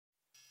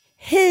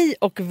Hej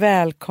och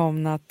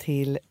välkomna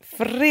till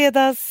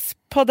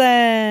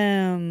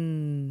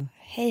Fredagspodden.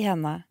 Hej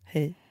Hanna.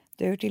 Hej.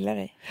 Du har gjort illa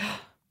dig.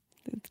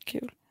 Det är inte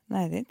kul.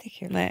 Nej, det är inte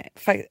kul. Nej,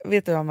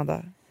 vet du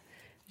Amanda?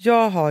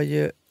 Jag har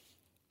ju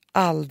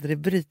aldrig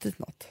brutit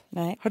något.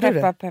 Nej, har du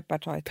det? Peppar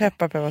ta ett.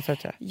 Peppar ta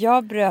ett.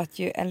 Jag bröt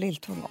ju en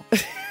lilltång.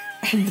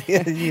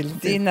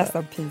 Det är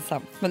nästan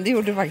pinsamt. Men det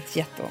gjorde faktiskt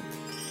jätteont.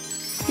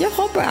 Jag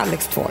har bara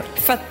Alex 2 år.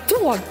 För att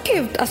då,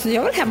 gud, alltså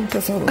jag vill hem på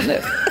honom nu.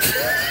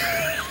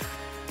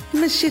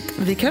 Men shit,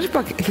 vi kanske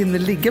bara hinner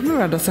ligga med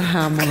varandra så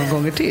här många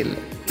gånger till.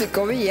 Du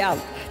kommer ge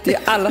allt. Det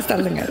är alla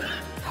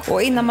ställningar.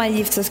 Och innan man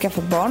gift sig och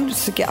skaffar barn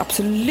så tycker jag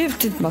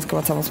absolut inte man ska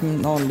vara tillsammans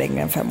med någon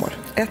längre än 5 år.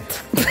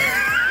 1.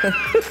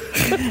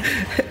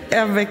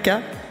 En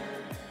vecka.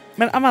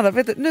 Men Amanda,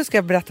 vet du, nu ska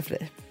jag berätta för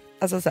dig.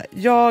 Alltså så här,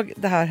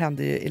 det här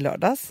hände ju i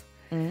lördags.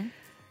 Mm.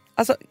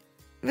 Alltså,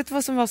 vet du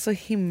vad som var så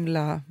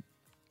himla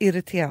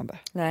irriterande?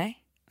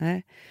 Nej.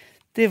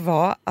 Det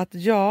var att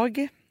ja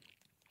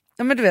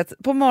men du vet,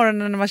 på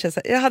morgonen när man känner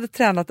så här, jag hade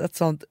tränat ett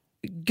sånt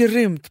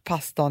grymt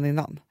pass dagen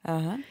innan.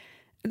 Uh-huh.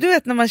 Du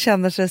vet när man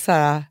känner sig så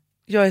här,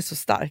 jag är så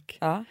stark.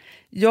 Uh-huh.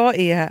 Jag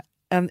är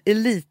en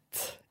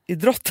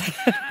elitidrottare.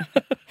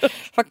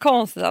 Vad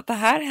konstigt att det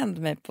här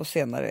hände mig på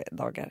senare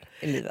dagar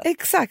i livet.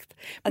 Exakt.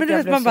 Men du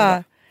vet man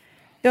bara,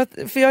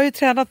 för jag har ju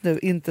tränat nu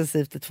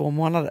intensivt i 2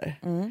 månader.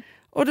 Mm.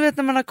 Och du vet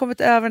när man har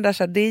kommit över den där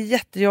så här, det är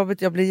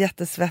jättejobbigt, jag blir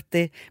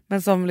jättesvettig.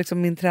 Men som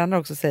liksom min tränare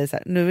också säger så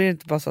här, nu är det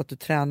inte bara så att du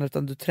tränar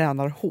utan du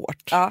tränar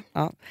hårt. Ja.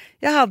 Ja.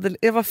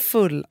 Jag var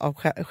full av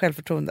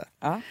självförtroende.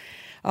 Ja.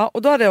 Ja,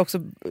 och då hade jag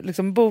också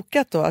liksom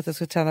bokat då att jag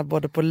skulle träna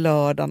både på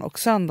lördagen och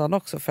söndagen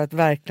också för att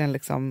verkligen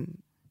liksom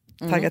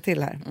tagga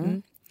till här.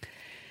 Mm.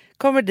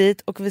 Kommer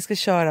dit och vi ska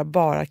köra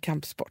bara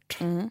kampsport.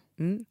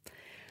 Mm.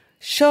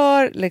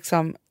 Kör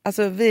liksom,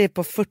 alltså vi är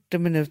på 40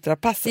 minuter av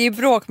passet. Det är ju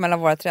bråk mellan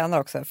våra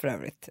tränare också för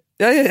övrigt.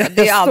 Ja,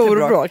 det är alltid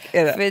bråk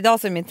är det. För idag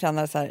så är min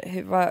tränare så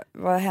här,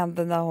 vad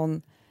hände när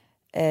hon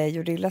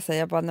gjorde illa sig?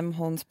 Jag bara, när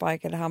hon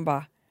sparkade, han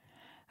bara,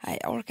 nej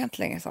jag orkar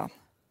inte längre, sa han.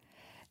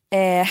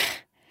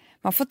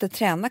 Man får inte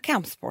träna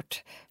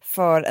kampsport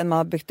för man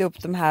har byggt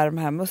upp de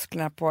här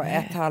musklerna på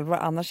ett halvår,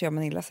 annars gör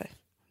man illa sig.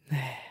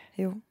 Nej.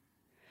 Jo.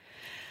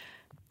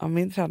 Ja,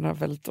 min tränare har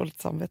väldigt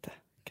dåligt samvete,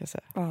 kan jag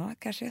säga. Ja,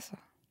 kanske är så.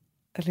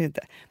 Eller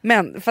inte.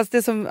 Men fast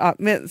det som, ja,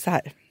 men så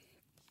här.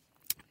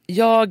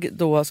 Jag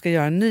då ska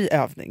göra en ny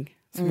övning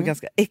som är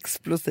ganska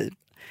explosiv.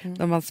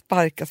 När man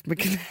sparkas med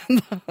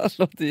knäna. Det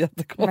låter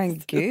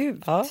jättekonstigt. Men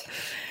gud. Ja.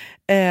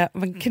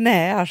 Man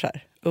knäar så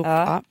här upp.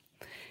 Ja. Ja.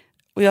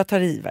 Och jag tar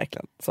i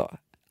verkligen så.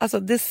 Alltså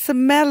det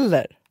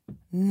smäller.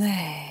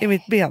 Nej. I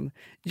mitt ben.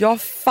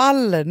 Jag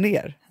faller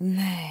ner.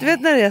 Nej. Du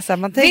vet när det är så här,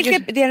 man tänker...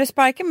 Vilket, det är du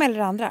sparkar med eller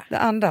det andra? Det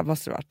andra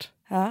måste det varit.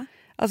 Ja.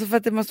 Alltså för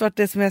att det måste varit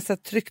det som jag så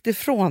tryckt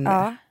ifrån mig.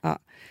 Ja. Ja.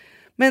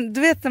 Men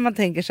du vet när man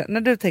tänker så här,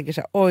 när du tänker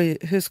så här, oj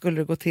hur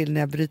skulle det gå till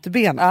när jag bryter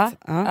benet? Ja.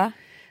 Ja. Ja.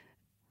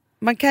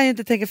 Man kan ju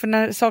inte tänka, för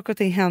när saker och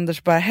ting händer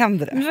så bara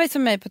händer det. Det var ju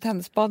som mig på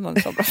tennisbanan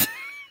i somras.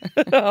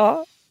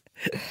 Ja,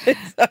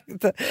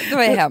 exakt. Det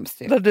var ju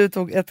hemskt ju. När du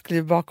tog ett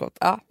kliv bakåt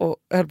och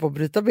höll på att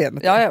bryta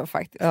benet. Ja,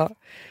 faktiskt. Ja,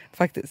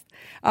 faktiskt.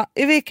 Ja,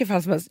 i vilket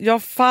fall som helst,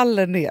 jag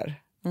faller ner.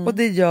 Och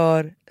det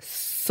gör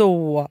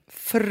så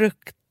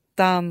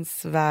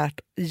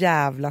fruktansvärt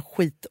jävla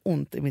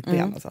skitont i mitt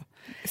ben. Alltså.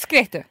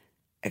 Skrek du?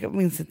 Jag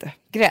minns inte.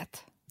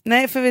 Grät?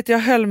 Nej, för vet jag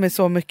höll mig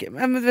så mycket.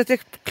 Men vet, jag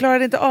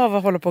klarade inte av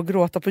att hålla på och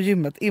gråta på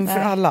gymmet inför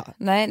alla.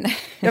 Nej.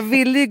 Jag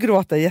ville ju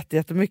gråta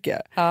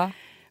jättemycket. Ja.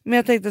 Men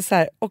jag tänkte så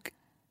här, och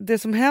det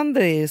som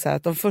händer är ju så här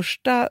att de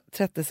första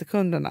 30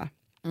 sekunderna,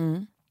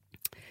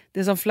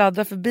 det som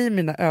fladdrar förbi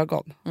mina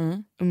ögon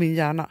och min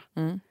hjärna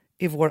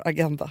i vår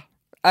agenda.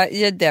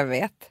 Ja, det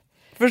vet.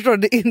 Förstår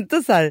du? Det är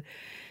inte så här,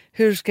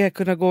 hur ska jag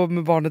kunna gå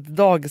med barnet till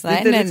dagis?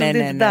 Nej, det är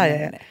inte där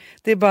jag är.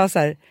 Det är bara så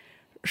här,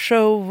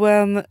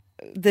 showen,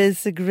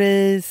 Daisy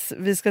Grace,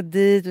 vi ska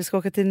dit, vi ska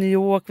åka till New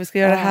York, vi ska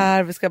göra det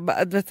här, vi ska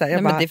bara, du vet så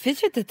här, men det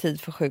finns ju inte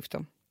tid för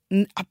sjukdom.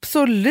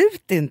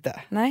 Absolut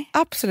inte. Nej.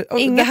 Absolut.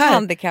 Inget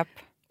handikapp.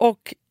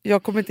 Och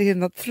jag kommer inte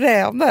hinna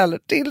träna eller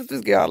tills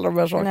vi ska göra alla de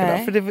här sakerna.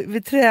 Nej. För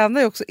vi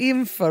tränar ju också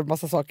inför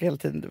massa saker hela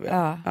tiden. Du vet.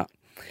 Ja.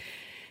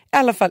 I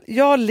alla fall,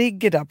 jag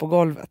ligger där på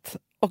golvet.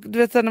 Och du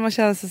vet när man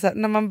känner sig så här,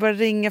 när man börjar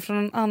ringa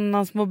från någon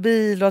annans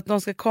mobil och att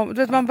någon ska komma.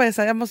 Du vet man bara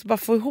så här, jag måste bara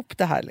få ihop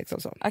det här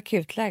liksom så.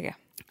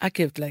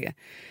 Akutläge.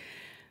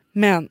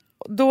 Men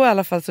då i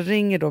alla fall så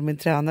ringer då min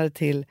tränare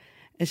till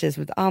en tjej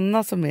som heter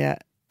Anna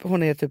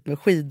hon är typ med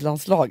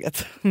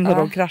skidlandslaget när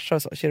de kraschar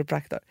och så,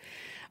 kiropraktor.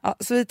 Ja,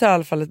 så vi tar i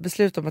alla fall ett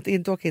beslut om att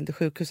inte åka in till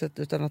sjukhuset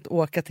utan att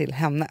åka till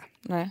henne.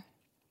 Nej.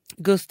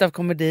 Gustav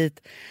kommer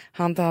dit,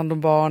 han tar hand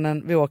om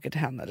barnen, vi åker till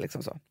henne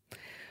liksom så.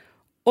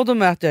 Och då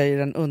möter jag ju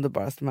den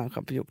underbaraste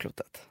människan på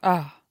jordklotet.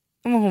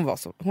 Men hon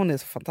är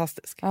så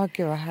fantastisk.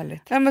 Gud vad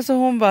härligt. Ja, men så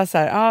hon bara så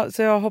här,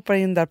 så jag hoppar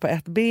in där på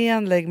ett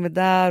ben, lägger mig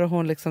där och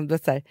hon liksom, du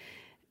vet, så här,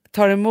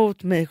 tar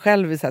emot mig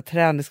själv i så här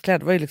träningskläder.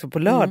 Det var ju liksom på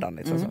lördagen.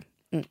 Liksom, så.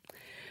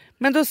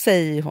 Men då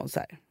säger hon så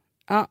här.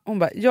 Hon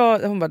bara,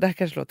 det här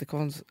kanske låter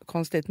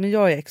konstigt, men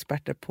jag är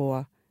expert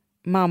på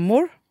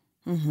mammor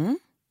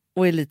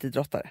och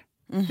elitidrottare.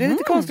 Det är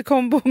lite konstig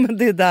kombo, men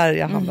det är där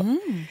jag hamnar.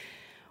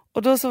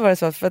 Och då så var det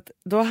så för att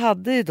då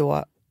hade ju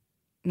då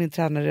min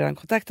tränare redan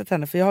kontaktat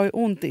henne, för jag har ju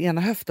ont i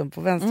ena höften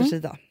på vänster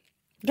sida.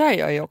 Det har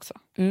jag ju också.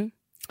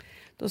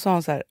 Då sa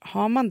hon så här,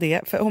 har man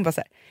det, för hon bara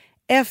så här,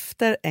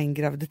 efter en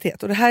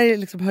graviditet, och det här är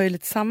liksom, hör ju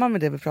lite samman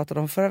med det vi pratade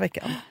om förra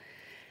veckan.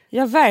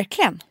 Ja,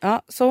 verkligen.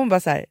 Ja, så hon bara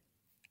så här,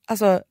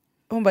 alltså,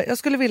 hon bara, jag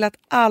skulle vilja att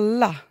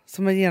alla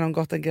som har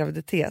genomgått en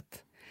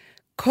graviditet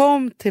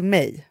kom till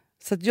mig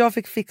så att jag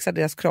fick fixa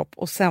deras kropp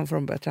och sen får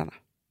de börja träna.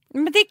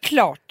 Men det är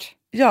klart.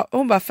 Ja,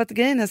 hon bara, för att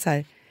grejen är så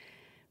här,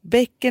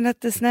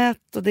 bäckenet är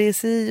snett och det är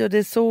si och det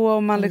är så,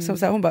 och man liksom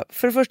så här, hon bara,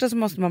 för det första så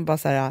måste man bara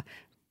så här,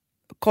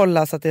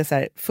 kolla så att det så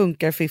här,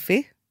 funkar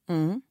fiffi.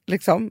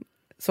 Liksom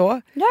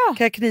så. Ja.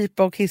 Kan jag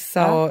knipa och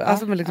kissa och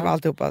alltså men liksom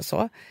alltihopa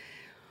så.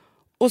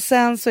 Och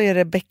sen så är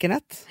det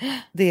bäckenet,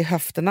 det är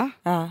höfterna,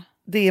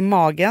 det är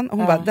magen.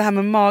 Hon bara, det här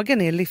med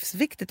magen är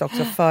livsviktigt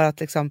också för att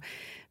liksom,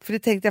 för det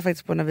tänkte jag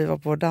faktiskt på när vi var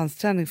på vår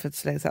dansträning för ett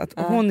så länge sedan, att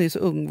hon är ju så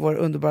ung, vår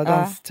underbara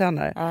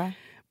danstränare.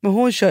 Men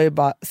hon kör ju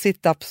bara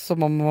sit-ups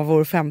som om man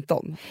vore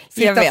 15.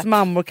 Sit-ups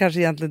mammor kanske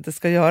egentligen inte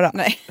ska göra.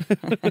 Nej.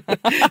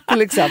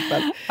 Till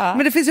exempel. Men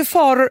det finns ju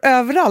faror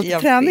överallt i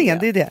träningen,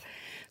 det är det.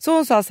 Så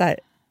hon sa så här,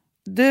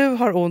 du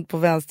har ont på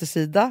vänster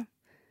sida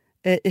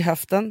i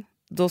höften,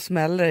 då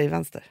smäller det i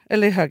vänster.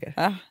 Eller i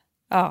höger.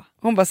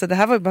 Hon bara, så det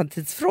här var ju bara en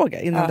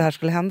tidsfråga innan det här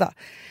skulle hända.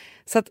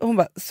 Så att hon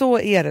bara, så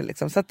är det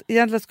liksom. Så att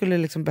egentligen skulle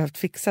jag liksom behövt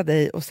fixa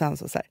dig och sen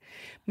så här.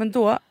 Men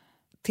då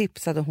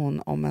tipsade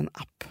hon om en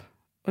app.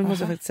 Och det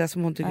måste jag faktiskt säga,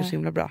 som hon tycker är så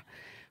himla bra.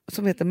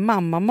 Som heter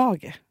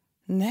Mamma-mage.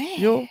 Nej.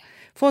 Jo,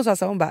 för hon sa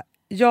så här, hon bara,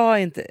 jag är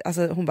inte,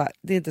 alltså hon bara,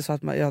 det är inte så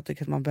att jag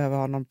tycker att man behöver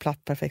ha någon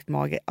platt perfekt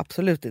mage.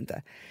 Absolut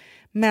inte.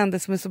 Men det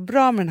som är så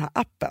bra med den här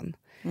appen,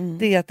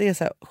 det är att det är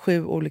så här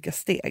 7 olika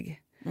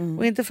steg.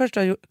 Och inte först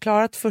har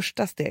klarat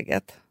första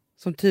steget,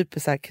 som typ är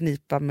så här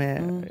knipa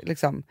med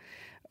liksom,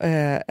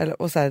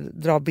 eller, och så här,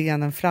 dra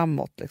benen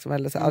framåt liksom,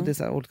 eller så här, det är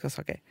så här olika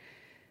saker.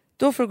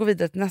 Då får du gå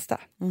vidare till nästa.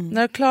 När du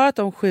har klarat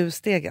de 7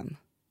 stegen,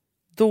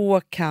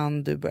 då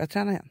kan du börja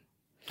träna igen.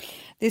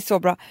 Det är så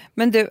bra.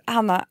 Men du,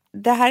 Hanna,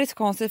 det här är så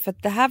konstigt, för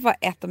att det här var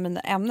ett av mina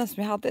ämnen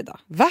som jag hade idag.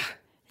 Va?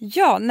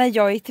 Ja, när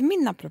jag gick till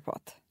min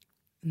naprapat.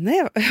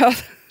 Nej,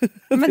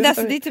 men det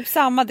är typ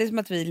samma, det är som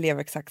att vi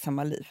lever exakt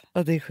samma liv.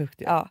 Ja, det är sjukt.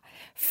 Ja,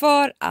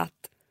 för att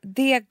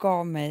det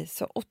gav mig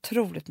så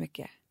otroligt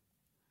mycket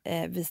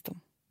visdom.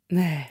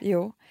 Nej.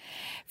 Jo,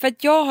 för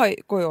att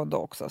går jag då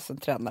också som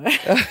tränare.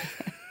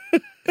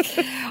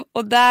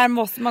 Och där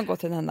måste man gå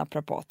till den här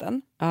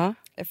naprapaten.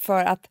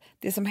 För att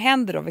det som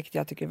händer då, vilket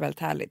jag tycker är väldigt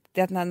härligt,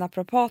 det är att den här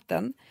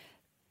naprapaten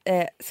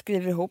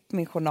skriver ihop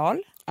min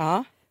journal,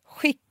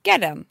 skickar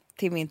den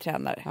till min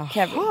tränare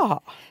Kevin,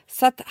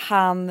 så att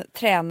han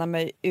tränar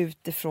mig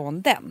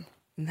utifrån den.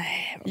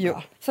 Nej, jo.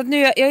 Så att nu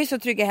jag är så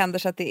trygga händer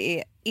så att det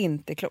är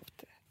inte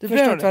klokt. Du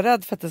behöver inte vara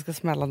rädd för att det ska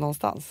smälla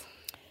någonstans.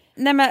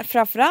 Nej, men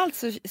framförallt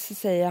så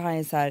säger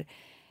han så här,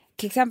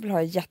 till exempel har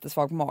jag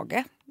jättesvag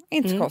mage,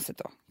 inte så konstigt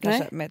då,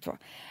 kanske med 2.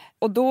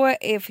 Och då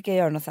fick jag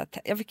göra något så här,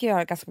 jag fick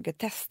göra ganska mycket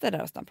tester där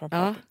hos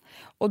den.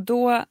 Och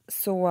då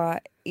så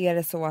är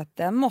det så att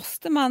den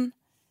måste man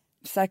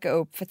stärka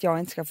upp för att jag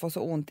inte ska få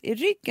så ont i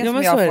ryggen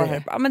som jag får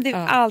här. Ja, men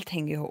allt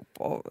hänger ihop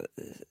och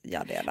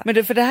det.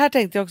 Men för det här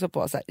tänkte jag också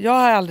på så här, jag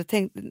har aldrig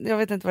tänkt, jag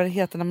vet inte vad det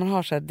heter när man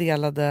har så här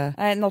delade.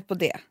 Nej, något på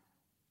det.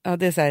 Ja,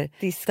 det är så här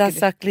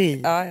dasakli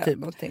typ.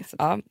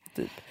 Ja,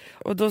 typ.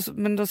 Och då,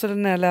 men då så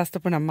när jag läste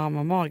på den här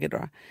mamma-mage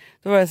då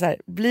var det så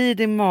här, blir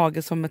din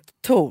mage som ett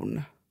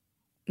torn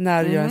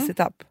när du gör en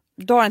sit-up?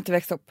 Då har det inte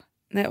växt upp.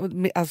 Nej, och,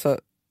 alltså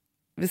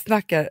vi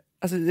snackar,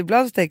 alltså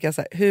ibland så tänker jag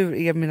så här, hur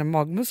är mina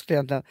magmuskler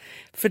egentligen?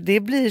 För det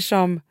blir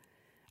som,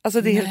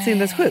 alltså det är helt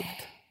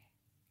sinnessjukt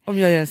om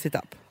jag gör en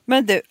sit-up.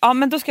 Men du,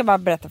 men då ska jag bara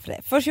berätta för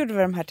dig. Först gjorde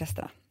vi de här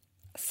testerna.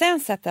 Sen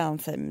sätter han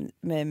sig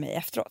med mig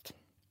efteråt.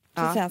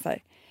 Så säger han så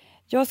här,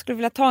 jag skulle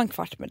vilja ta en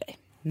kvart med dig.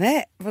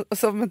 Nej,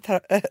 som en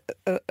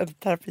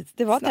terapi.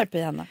 Det var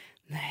terapi, Hanna.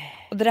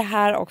 Nej. Och det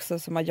här också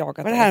som har jagat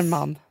oss. Var det här en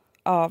man?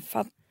 Ja,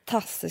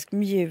 fantastisk,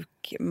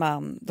 mjuk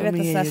man. Du vet,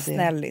 en sån här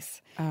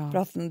snällis.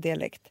 Pratar en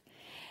dialekt.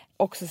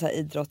 Också så här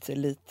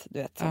idrottselit, du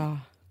vet. Så.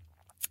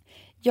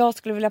 Jag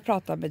skulle vilja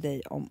prata med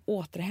dig om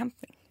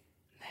återhämtning.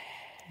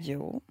 Nej.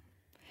 Jo.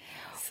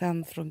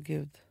 Sänd från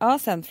Gud. Ja,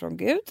 sänd från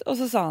Gud. Och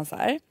så sa han så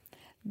här,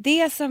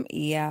 det som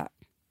är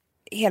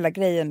hela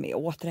grejen med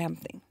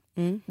återhämtning,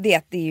 det är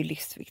att det är ju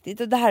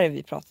livsviktigt. Och det här har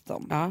vi pratat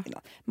om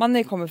innan. Man har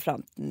ju kommit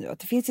fram till nu att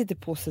det finns inte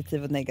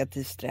positiv och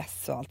negativ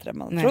stress och allt det där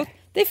man har trott.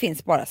 Det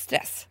finns bara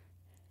stress.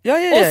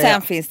 Och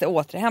sen finns det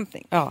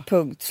återhämtning.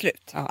 Punkt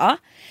slut.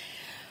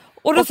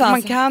 Och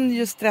man kan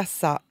ju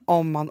stressa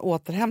om man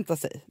återhämtar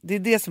sig. Det är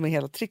det som är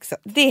hela trixet.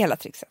 Det är hela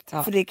trixet.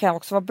 För det kan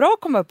också vara bra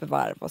att komma upp i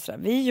varv och sådär.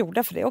 Vi är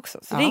gjorda för det också,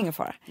 så det är ingen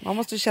fara. Man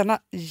måste känna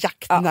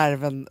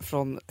jaktnerven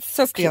från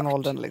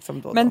stenåldern.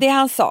 Liksom då. Men det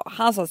han sa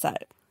så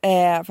här.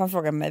 För han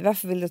frågade mig,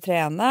 varför vill du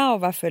träna? Och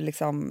varför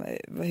liksom,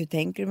 hur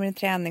tänker du med din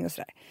träning och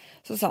sådär.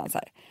 Så sa han så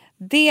här.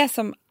 Det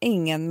som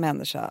ingen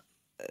människa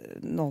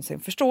någonsin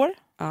förstår.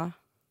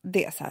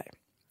 Det är så här.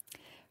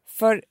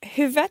 För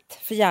huvudet,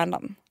 för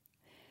hjärnan,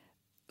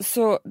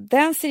 Så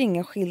den ser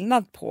ingen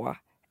skillnad på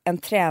en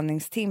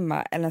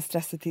träningstimma eller en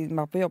stressig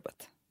timma på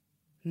jobbet.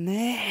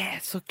 Nej,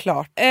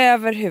 såklart.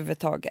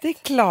 Överhuvudtaget. Det är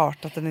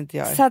klart att den inte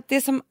gör. Så att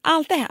det som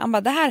alltid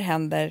händer, det här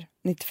händer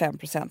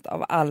 95%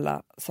 av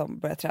alla som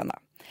börjar träna.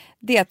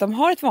 Det är att de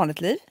har ett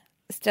vanligt liv,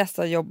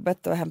 stressar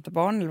jobbet och hämtar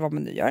barn eller vad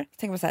man nu gör. Så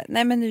tänker man så här,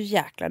 nej men nu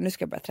jäklar, nu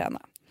ska jag börja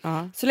träna.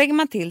 Så lägger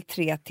man till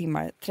 3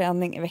 timmar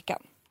träning i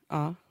veckan.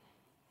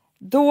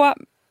 Då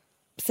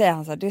säger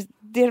han så här,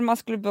 det man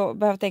skulle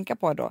behöva tänka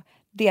på då,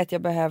 det är att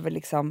jag behöver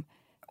liksom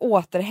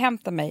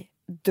återhämta mig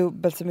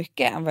dubbelt så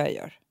mycket än vad jag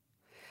gör.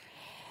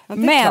 Ja,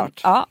 det är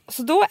klart. Ja,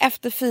 så då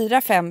efter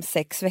 4, 5,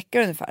 6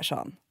 veckor ungefär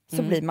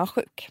så blir man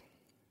sjuk.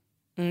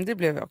 Det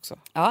blev jag också.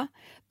 Ja,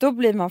 då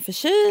blir man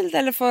förkyld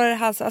eller får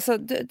hals, alltså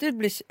det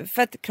blir,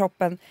 för att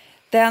kroppen,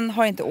 den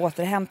har inte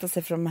återhämtat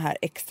sig från de här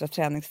extra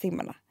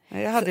träningstimmarna.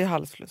 Jag hade ju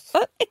halsfluss.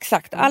 Ja,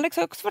 exakt, Alex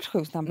har också varit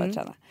sjuk när han började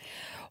träna.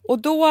 Och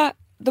då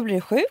blir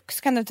du sjuk,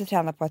 så kan du inte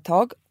träna på ett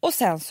tag och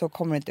sen så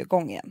kommer du inte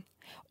igång igen.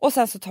 Och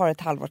sen så tar det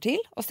ett halvår till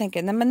och så tänker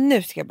jag, nej men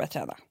nu ska jag börja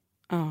träna.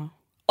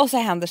 Och så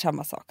händer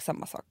samma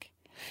sak.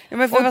 Ja,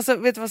 men alltså,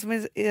 vet du vad som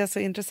är så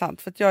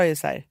intressant? För att jag är ju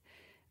så här,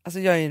 alltså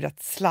jag är ju en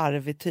rätt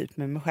slarvig typ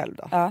med mig själv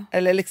då. Ja.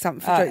 Eller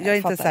liksom, jag är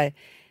inte så här,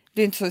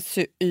 du är inte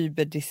så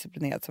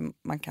überdisciplinerad som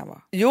man kan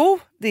vara. Jo,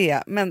 det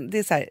är, men det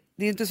är så här,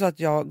 det är inte så att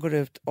jag går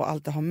ut och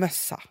alltid har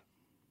mössa.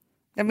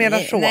 Jag menar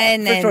så.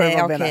 Nej, förstår du vad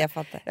jag okej, menar? jag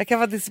fattar. Jag kan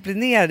vara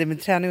disciplinerad i min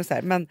träning och så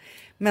här,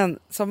 men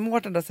som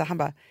Mårten då så här, han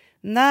bara,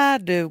 när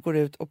du går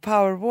ut och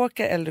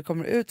powerwalkar eller du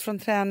kommer ut från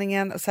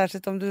träningen,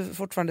 särskilt om du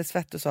fortfarande är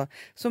svettig och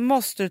så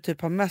måste du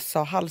typ ha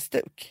mössa och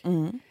halsduk.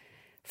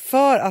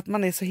 För att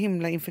man är så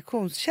himla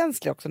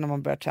infektionskänslig också när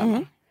man börjar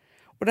träna.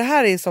 Och det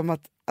här är som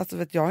att, alltså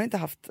vet jag har inte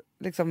haft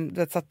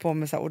liksom, satt på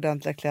mig så här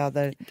ordentliga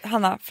kläder.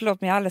 Hanna,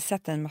 förlåt men jag har aldrig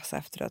sett en mössa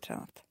efter att du har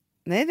tränat.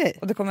 Nej.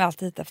 Och det kommer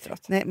alltid hit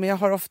efteråt. Nej, men jag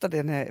har ofta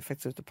det när jag är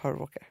faktiskt ute och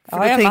powerwalkar.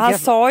 Men han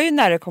sa ju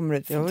när det kommer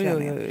ut från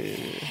träningen.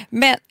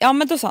 Jo.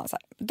 Men då sa han så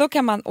här, då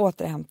kan man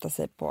återhämta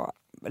sig på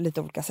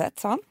lite olika sätt,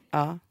 sa han.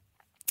 Ja.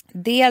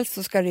 Dels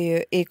så ska det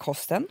ju i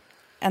kosten,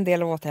 en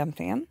del av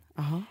återhämtningen.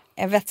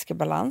 En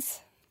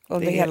vätskebalans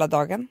under hela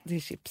dagen. Det är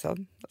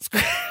chipsen.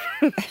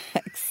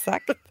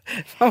 Exakt.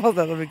 Man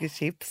måste äta mycket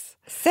chips.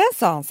 Sen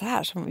sa han så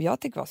här som jag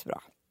tycker var så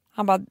bra.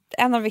 Han bara,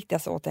 en av de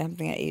viktigaste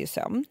återhämtningarna är ju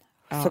sömn,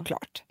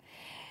 såklart.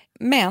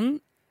 Men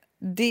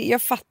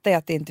jag fattar ju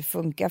att det inte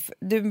funkar.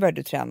 Du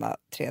började träna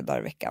 3 dagar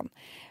i veckan.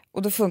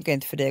 Och då funkar det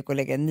inte för dig att gå och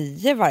lägga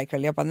 9 varje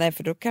kväll. Jag bara, nej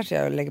för då kanske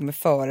jag lägger mig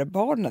före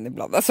barnen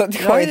ibland. Alltså,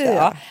 det går inte.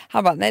 Ja.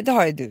 Han bara, nej då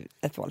har ju du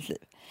ett vanligt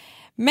liv.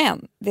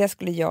 Men det jag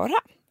skulle göra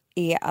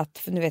är att,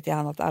 för nu vet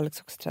jag att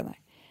Alex också tränar.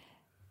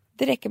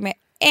 Det räcker med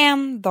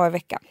 1 dag i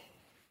veckan.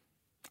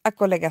 Att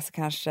gå och lägga sig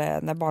kanske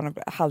när barnen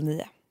blir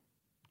 8:30.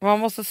 Man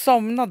måste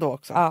somna då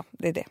också. Ja,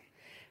 det är det.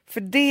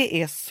 För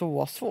det är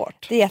så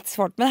svårt. Det är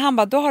jättesvårt. Men han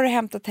bara, då har du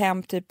hämtat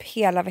hem typ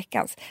hela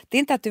veckans. Det är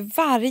inte att du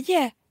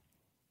varje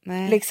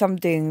liksom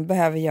dygn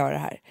behöver göra det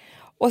här.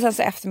 Och sen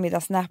så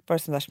eftermiddagsnappar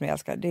och sånt där som jag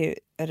älskar. Det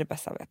är det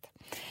bästa jag vet.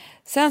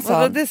 Sen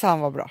så det sa han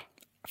var bra.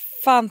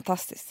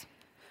 Fantastiskt.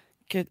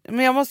 Gud,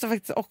 men jag måste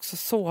faktiskt också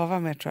sova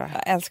mer tror jag.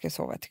 Jag älskar att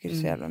sova, jag tycker det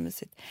är så jävla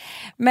mysigt.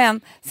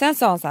 Men sen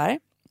sa han så här.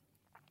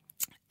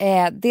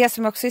 Det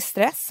som också är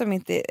stress, som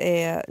inte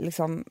är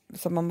liksom,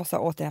 som man måste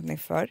ha återhämtning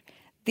för.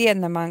 Det är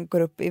när man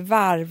går upp i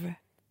varv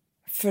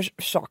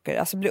för saker,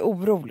 alltså blir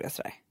orolig och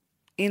sådär.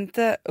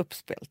 Inte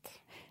uppspelt.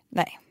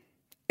 Nej.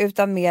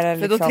 Utan mer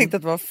liksom... För då tänkte jag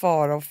att det var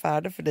fara och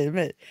färde för dig och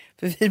mig.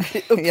 För vi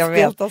blir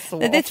uppspelta så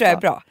nej, det tror jag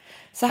är bra.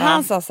 Så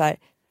han sa så här,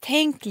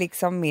 tänk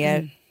liksom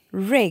mer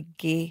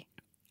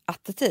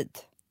reggae-attityd.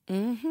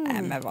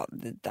 Nej men vad,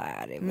 det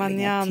där är väl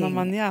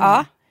ingenting.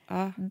 Ja.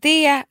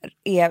 Det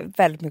är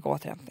väldigt mycket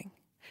återhämtning.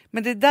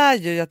 Men det är där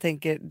ju jag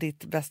tänker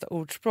ditt bästa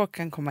ordspråk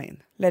kan komma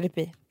in. Let it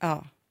be.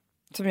 Ja.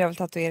 Som jag vill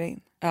tatuera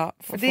in. Ja,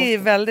 för det är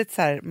väldigt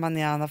så här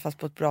manana fast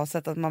på ett bra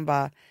sätt. Att man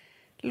bara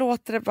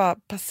låter det bara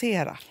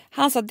passera.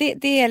 Han sa,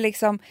 det är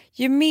liksom,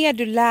 ju mer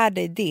du lär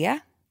dig det.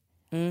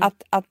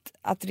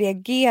 Att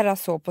reagera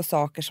så på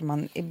saker som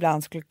man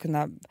ibland skulle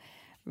kunna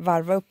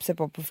varva upp sig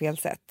på fel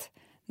sätt.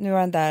 Nu har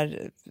den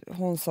där,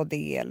 hon sa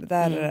det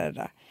eller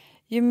där.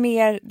 Ju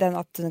mer den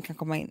attityden kan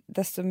komma in,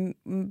 desto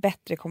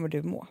bättre kommer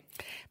du må.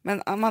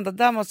 Men Amanda,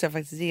 där måste jag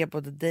faktiskt ge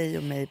både dig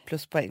och mig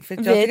pluspoäng. För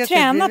vi har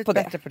tränat på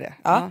det.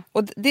 Ja.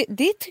 Och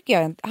det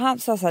tycker jag, han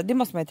sa så här, det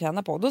måste man ju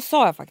träna på. Och då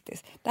sa jag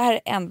faktiskt, det här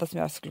är det enda som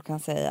jag skulle kunna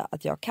säga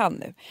att jag kan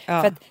nu.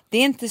 För att det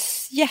är inte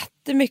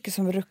jättemycket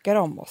som ruckar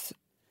om oss.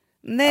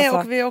 Nej, alltså,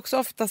 och vi är också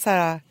ofta så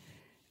här,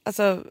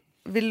 alltså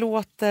vi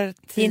låter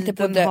tiden inte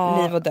på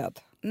liv och död.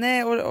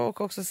 Nej,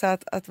 och också så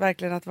att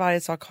verkligen att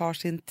varje sak har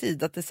sin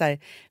tid. Att det är så här,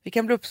 vi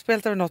kan bli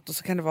uppspelt över något och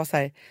så kan det vara så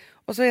här.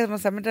 Och så är man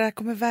så här, men det här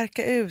kommer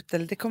verka ut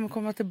eller det kommer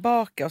komma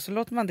tillbaka. Och så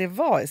låter man det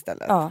vara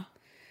istället. Ja.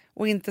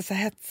 Och inte så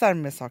hetsar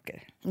med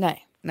saker.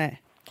 Nej.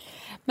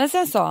 Men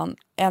sen sa han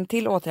en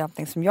till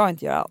återhämtning som jag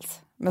inte gör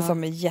alls. Men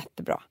som är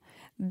jättebra.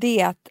 Det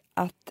är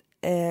att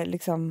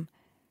liksom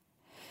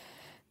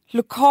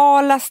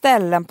lokala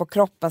ställen på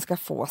kroppen ska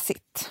få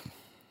sitt.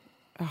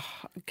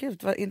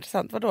 Gud vad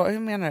intressant. Vadå? Hur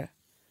menar du?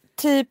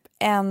 Typ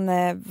en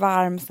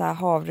varm så här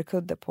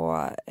havrekudde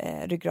på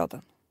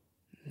ryggraden.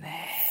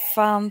 Nej.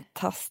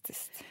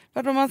 Fantastiskt.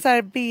 Vad om man så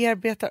här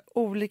bearbetar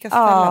olika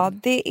ställen? Ja,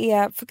 det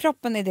är, för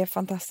kroppen är det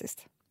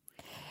fantastiskt.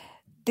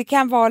 Det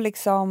kan vara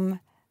liksom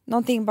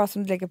någonting bara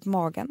som du lägger på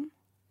magen.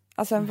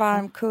 Alltså en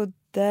varm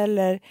kudde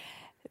eller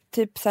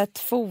typ så här ett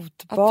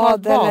fotbad. Att ta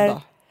ett bad eller...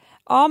 då?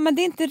 Ja, men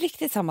det är inte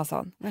riktigt samma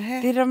sak.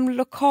 Nej. Det är de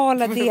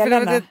lokala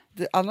delarna.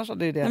 Annars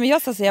hade ju det. Nej, men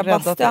jag sa så, jag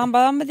bastu, han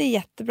bara, ja, men det är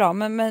jättebra.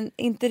 Men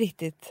inte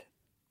riktigt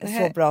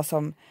så bra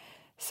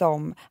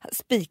som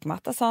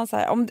spikmatta, sa han så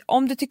här.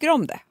 Om du tycker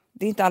om det.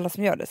 Det är inte alla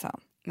som gör det, sa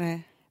han.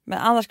 Nej. Men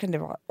annars kan det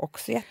vara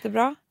också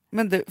jättebra.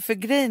 Men du, för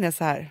grejen är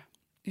så här.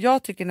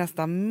 Jag tycker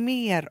nästan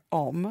mer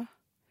om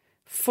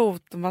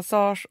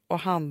fotmassage och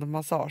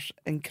handmassage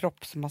än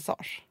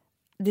kroppsmassage.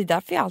 Det är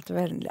därför jag alltid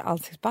väljer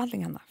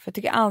ansiktsbehandlingarna. För jag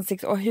tycker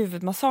ansikts- och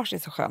huvudmassage är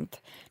så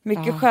skönt.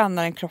 Mycket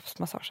skönare än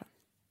kroppsmassagen.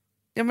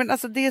 Ja, men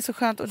alltså det är så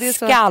skönt. Och det är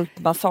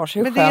skalpmassage,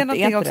 hur men skönt det är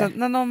någonting är också, inte det?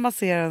 när någon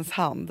masserar ens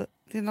hand.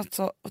 Det är något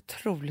så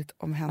otroligt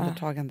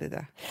omhändertagande i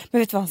det. Men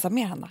vet du vad han sa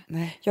mer, Hanna?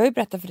 Nej. Jag har ju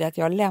berättat för dig att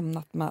jag har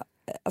lämnat...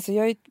 Alltså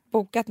jag har ju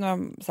bokat några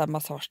så här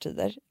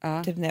massagetider.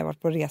 Typ när jag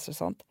varit på resor och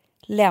sånt.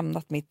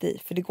 Lämnat mitt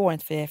i, för det går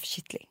inte för jag är för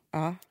kittlig.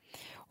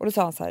 Och då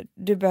sa han så här,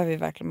 du behöver ju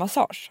verkligen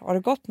massage. Har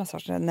du gått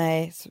massage?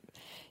 Nej,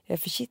 jag är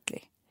för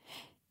kittlig.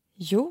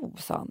 Jo,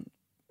 sa han.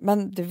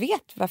 Men du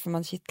vet varför man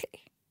är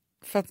kittlig?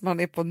 För att man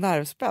är på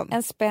nervspänn.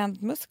 En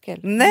spänd muskel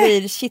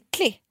blir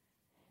kittlig.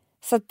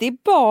 Så att det är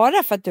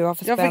bara för att du har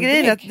för spänd för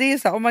grejen är att rygg. det är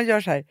så här, om man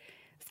gör så här,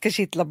 ska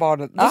kittla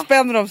barnen, då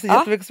spänner de sig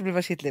jättemycket så blir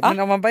man kittlig. Men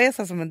om man bara är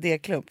så här som en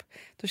D-klump,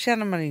 då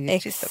känner man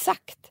inget kittel.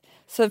 Exakt.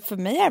 Så för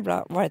mig har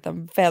det varit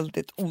en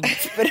väldigt ond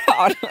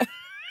spiral.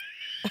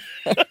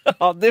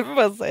 Ja, det får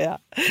man säga.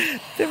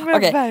 Det får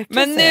Okej,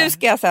 verkligen men säga. nu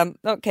ska jag sen...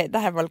 Okej, det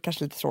här var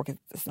kanske lite tråkigt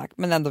snack,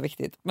 men ändå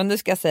viktigt. Men nu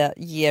ska jag säga,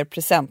 ge er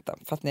presenten,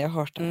 för att ni har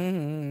hört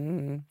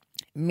den.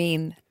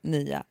 Min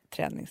nya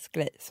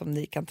träningsgrej som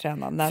ni kan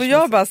träna när får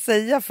jag bara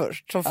säga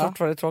först, som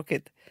fortfarande är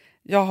tråkigt.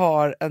 Jag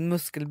har en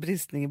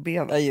muskelbristning i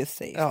benen. Ja, just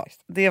det. Ja,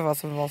 det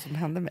var vad som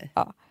hände mig.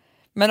 Ja.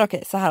 Men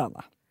okej, så här,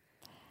 Anna.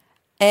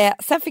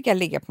 Sen fick jag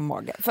ligga på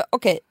magen. För,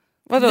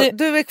 vadå,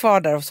 du är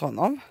kvar där hos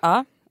honom?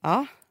 Ja.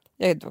 Ja.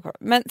 Jag är inte kvar.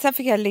 Men sen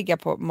fick jag ligga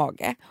på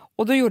mage.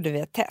 Och då gjorde vi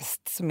ett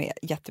test som är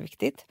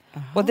jätteviktigt.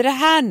 Och det är det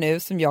här nu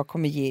som jag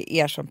kommer ge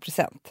er som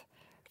present.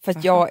 För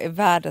att jag är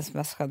världens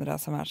mest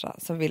generösa människa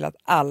som vill att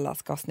alla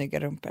ska ha snygga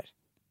rumpor.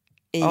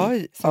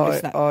 Oj.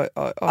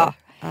 Ja.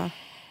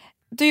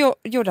 Då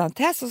gjorde han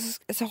test och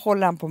så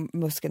håller han på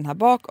muskeln här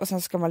bak. Och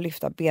sen ska man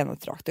lyfta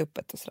benet rakt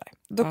uppåt och sådär.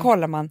 Då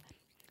kollar man,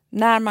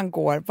 när man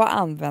går, vad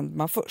använder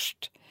man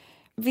först?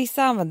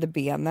 Vissa använder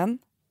benen,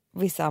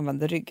 vissa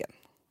använder ryggen.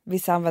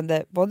 Vissa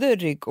använder både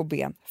rygg och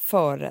ben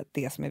före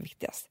det som är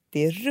viktigast.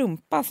 Det är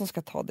rumpan som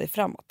ska ta dig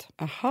framåt.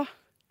 Aha.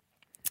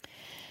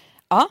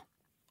 Ja,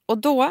 och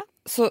då,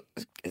 så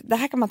det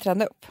här kan man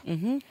träna upp.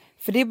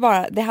 För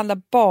det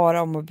handlar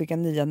bara om att bygga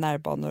nya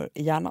nervbanor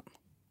i hjärnan.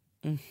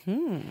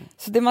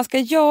 Så det man ska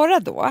göra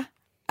då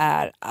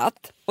är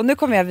att, och nu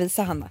kommer jag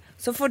visa Hanna,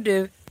 så får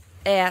du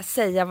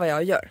säga vad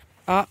jag gör.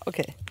 Ja,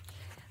 okej.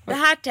 Det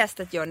här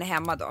testet gör ni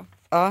hemma då.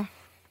 Ja.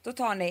 Då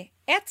tar ni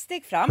ett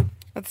steg fram.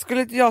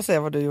 Skulle inte jag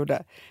säga vad du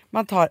gjorde?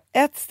 Man tar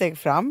ett steg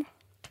fram,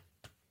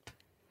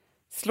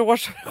 slår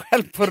sig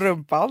själv på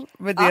rumpan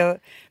med det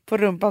på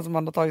rumpan som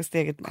man har tagit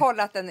steget med.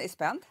 Kolla att den är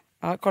spänd.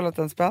 Ja, kolla att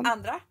den är spänd.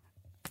 Andra.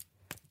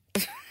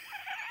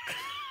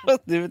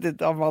 Du vet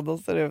inte om Amanda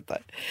ser ut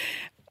där.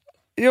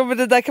 Jo, men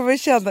det där kan man ju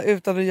känna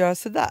utan att göra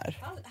sådär.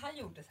 Han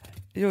gjorde så här.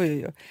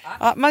 Jo.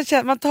 Ja,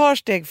 man tar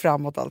steg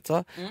framåt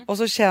alltså. Och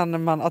så känner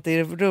man att det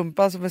är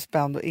rumpan som är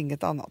spänd och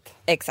inget annat.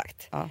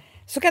 Exakt. Ja.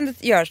 Så kan du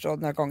göra så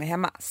några gånger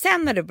hemma.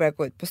 Sen när du börjar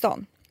gå ut på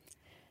stan,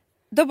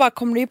 då bara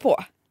kommer du ju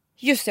på,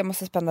 just jag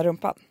måste spänna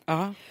rumpan.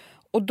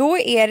 Och då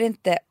är det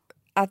inte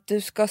att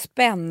du ska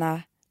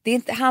spänna,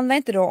 handlar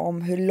inte då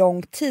om hur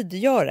lång tid du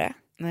gör det.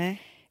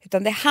 Nej.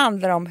 Utan det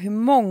handlar om hur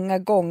många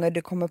gånger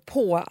du kommer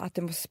på att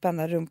du måste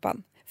spänna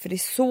rumpan. För det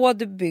är så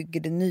du bygger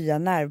den nya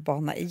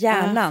nervbana i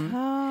hjärnan.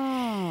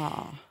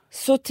 Aha.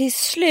 Så till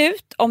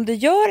slut, om du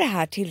gör det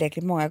här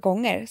tillräckligt många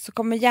gånger, så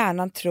kommer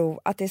hjärnan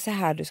tro att det är så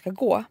här du ska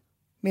gå.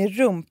 Med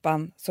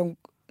rumpan som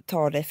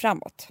tar dig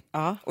framåt.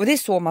 Och det är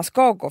så man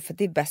ska gå, för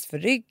det är bäst för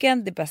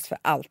ryggen, det är bäst för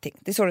allting.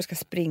 Det är så du ska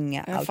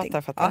springa, allting.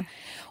 Jag fattar. Ja.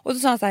 Och då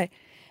sa han så här,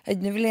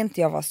 nu vill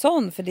inte jag vara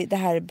sån, för det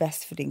här är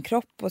bäst för din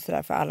kropp och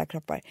sådär, för alla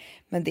kroppar.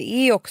 Men det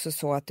är också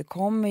så att du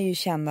kommer ju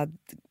känna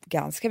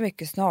ganska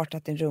mycket snart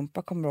att din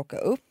rumpa kommer åka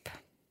upp.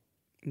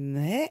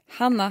 Nej.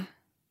 Hanna,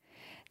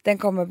 den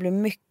kommer bli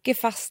mycket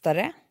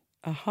fastare.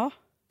 Aha.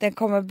 Den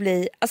kommer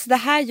bli, alltså det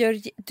här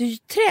gör,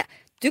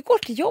 du går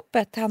till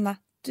jobbet, Hanna.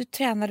 Du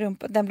tränar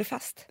rumpan, den blir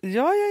fast.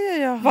 Ja.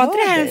 Var inte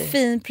det här en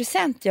fin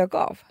present jag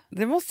gav?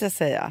 Det måste jag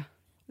säga.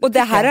 Och det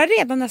här har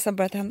redan nästan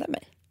börjat hända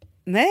mig.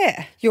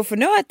 Nej. Jo, för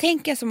nu har jag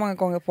tänkt så många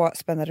gånger på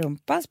spänna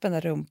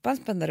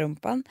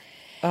rumpan.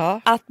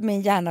 Ja. Att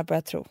min hjärna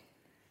börjar tro.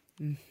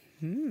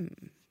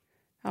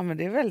 Ja, men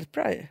det är väldigt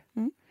bra ju.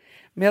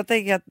 Men jag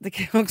tänker att det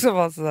kan också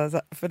vara så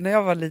här, för när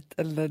jag var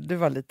liten, eller du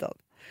var liten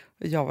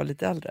och jag var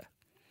lite äldre,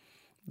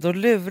 Då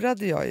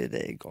lurade jag ju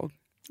dig en gång.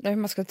 Hur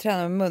man ska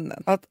träna med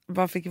munnen. Att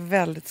man fick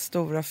väldigt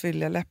stora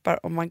fylliga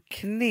läppar och man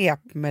knep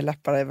med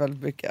läpparna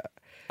väldigt mycket.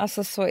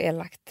 Alltså så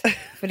elakt.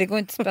 För det går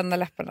inte att spänna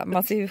läpparna.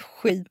 Man ser ju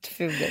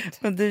skitful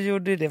ut. Men du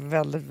gjorde ju det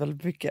väldigt,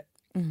 väldigt mycket.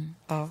 Mm.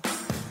 Ja.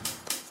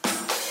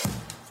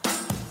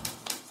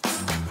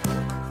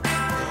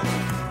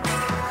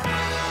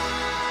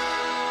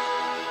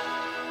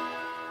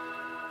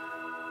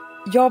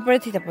 Jag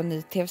började titta på en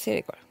ny tv-serie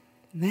igår.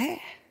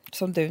 Nej.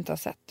 Som du inte har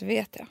sett, det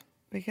vet jag.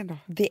 Vilken då?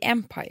 The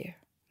Empire.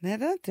 Nej,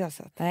 det har inte jag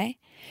sett. Nej.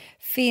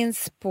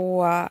 Finns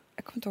på,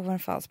 jag kommer inte ihåg vad den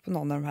fanns på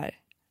någon av de här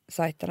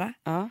sajterna.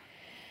 Ja.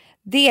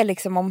 Det är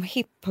liksom om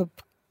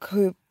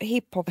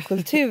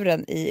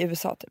hiphop-kulturen i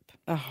USA typ.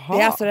 Aha.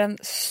 Det är alltså den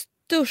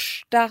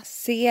största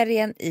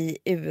serien i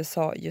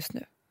USA just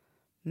nu.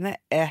 Nej.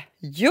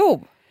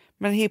 Jo!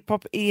 Men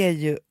hiphop är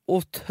ju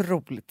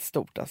otroligt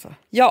stort alltså.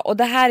 Ja, och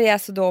det här är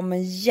alltså då om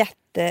en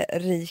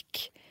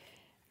jätterik,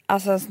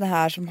 alltså en sån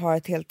här som har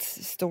ett helt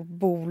stort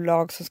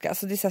bolag som ska,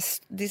 alltså det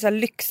är så här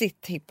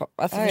lyxigt hiphop,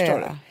 alltså förstår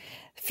du?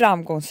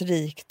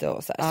 Framgångsrikt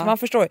och så här. Så man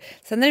förstår.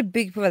 Sen är det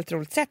byggt på väldigt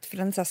roligt sätt för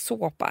den är så här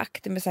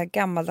såpaaktig med så här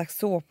gammaldags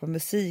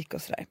såpamusik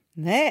och sådär.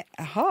 Nej,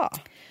 aha.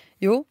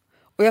 Jo,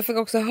 och jag fick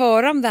också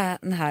höra om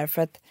den här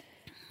för att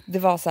det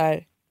var så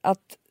här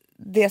att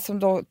det som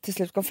då till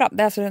slut kom fram,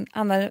 det är alltså den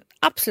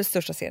absolut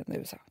största serien i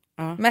USA.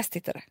 Mest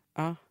tittade.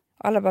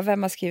 Och alla bara,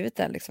 vem har skrivit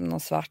den? Liksom någon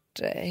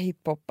svart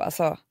hiphop,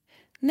 alltså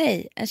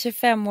nej, en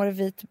 25-årig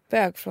vit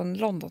bög från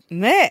London.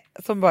 Nej,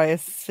 som bara är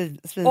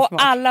svinsmart.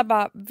 Och alla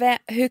bara,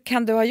 hur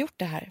kan du ha gjort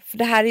det här? För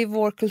det här är ju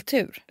vår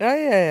kultur.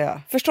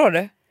 Ja. Förstår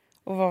du?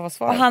 Och vad var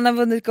svaret? Och han har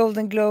vunnit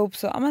Golden Globe,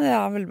 så men det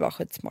är väl bara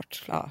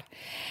skitsmart. Ja.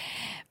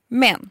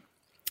 Men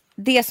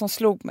det som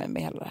slog mig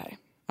med hela det här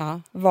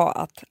var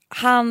att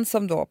han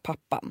som då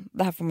pappan,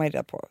 det här får man ju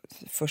reda på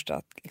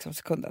första liksom,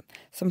 sekunden,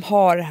 som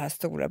har det här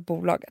stora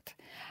bolaget.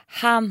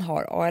 Han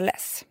har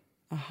ALS.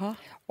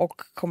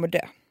 Och kommer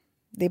dö.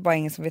 Det är bara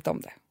ingen som vet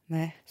om det.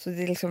 Nej. Så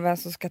det är liksom vem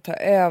som ska ta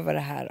över det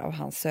här av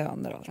hans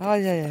söner. Och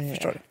allt. Ja.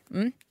 Förstår du?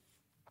 Mm.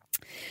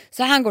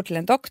 Så han går till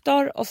en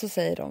doktor och så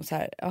säger de så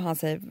här, och han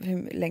säger,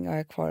 hur länge har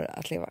jag kvar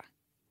att leva?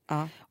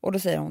 Och då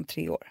säger hon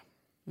 3 år.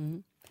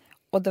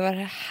 Och det var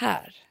det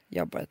här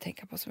jag började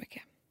tänka på så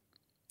mycket.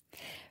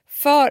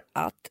 För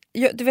att,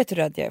 du vet hur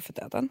rädd jag är för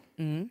döden.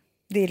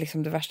 Det är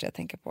liksom det värsta jag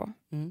tänker på.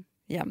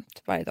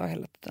 Jämt, varje dag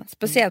hela tiden.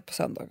 Speciellt på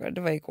söndagar,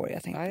 det var igår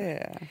jag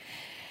tänkte.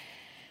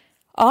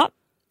 Ja,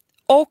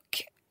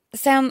 och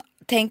sen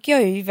tänker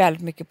jag ju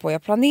väldigt mycket på,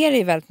 jag planerar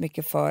ju väldigt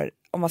mycket för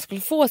om man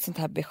skulle få ett sånt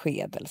här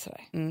besked eller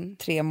sådär.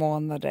 3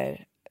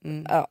 månader,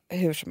 ja,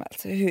 hur som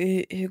helst.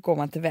 Hur går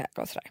man tillväga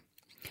och sådär.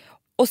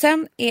 Och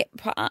sen är,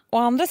 å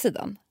andra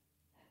sidan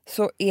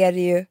så är det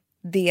ju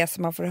det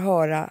som man får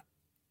höra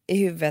i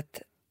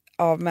huvudet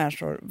av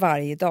människor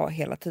varje dag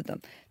hela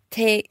tiden.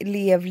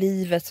 Lev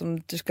livet som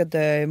du ska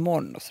dö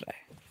imorgon och sådär.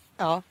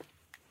 Ja.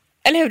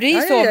 Eller hur? Det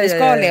är ju så vi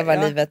ska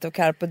leva livet och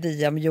carpe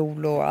diem,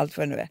 YOLO och allt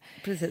vad det nu är.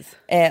 Precis.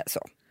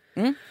 Så.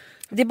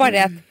 Det är bara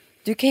det att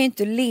du kan ju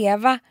inte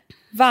leva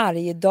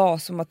varje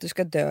dag som att du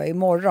ska dö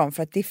imorgon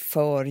för att det är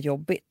för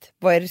jobbigt.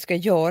 Vad är det du ska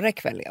göra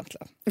ikväll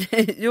egentligen?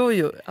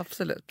 jo,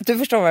 absolut. Du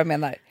förstår vad jag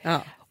menar.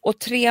 Ja. Och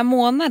 3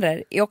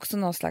 månader är också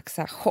någon slags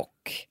så här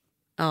chock.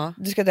 Ja.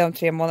 Du ska dö om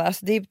 3 månader.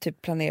 Alltså det är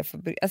typ planerat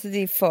för, alltså det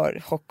är för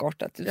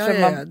chockartat. Så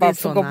man bara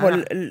får gå på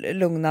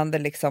lugnande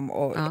liksom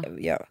och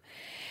göra.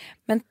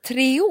 Men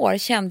 3 år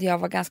kände jag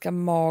var ganska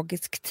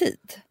magisk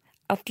tid.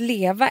 Att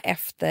leva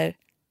efter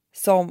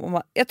som om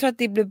man, jag tror att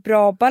det blir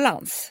bra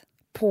balans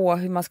på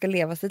hur man ska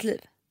leva sitt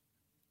liv.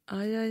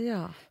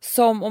 Ja.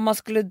 Som om man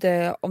skulle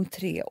dö om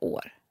 3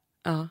 år.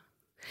 Ja.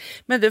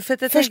 Men du,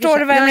 för förstår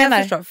du vad jag menar?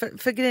 Jag förstår.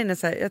 För grejen är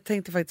så här, jag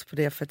tänkte faktiskt på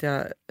det för att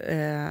jag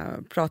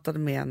pratade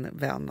med en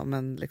vän om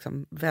en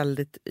liksom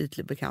väldigt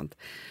ytlig bekant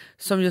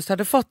som just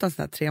hade fått en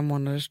sån här 3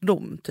 månaders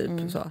dom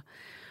typ så.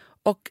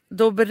 Och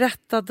då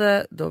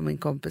berättade då min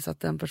kompis att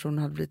den personen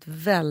hade blivit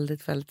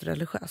väldigt, väldigt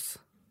religiös.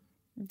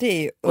 Det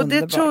är ju underbart.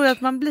 underbart. Och det tror jag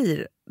att man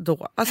blir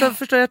då. Alltså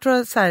förstår jag tror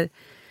att så här,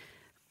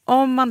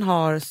 om man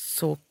har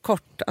så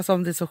kort, alltså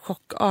om det är så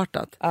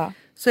chockartat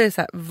så är det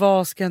så här,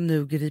 vad ska jag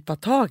nu gripa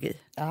tag i?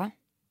 Ja.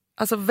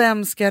 Alltså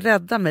vem ska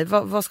rädda mig?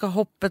 Vad ska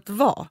hoppet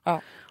vara?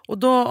 Ja. Och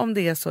då om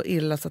det är så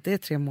illa så att det är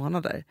 3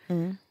 månader,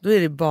 då är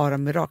det bara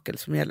mirakel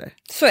som gäller.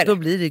 Så är det. Då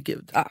blir det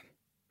Gud. Ja.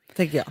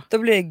 Tänker jag. Då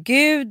blir det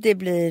Gud, det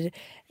blir...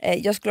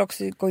 jag skulle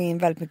också gå in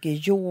väldigt mycket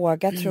i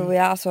yoga tror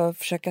jag. Alltså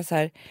försöka så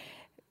här,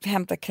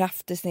 hämta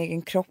kraft i sin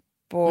egen kropp.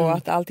 Och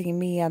att allting är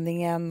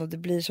meningen och det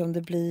blir som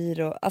det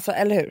blir. Och, alltså,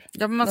 eller hur?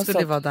 Ja, men man skulle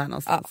ju vara där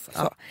någonstans.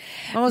 Ja.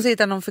 Man måste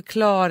hitta någon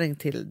förklaring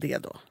till det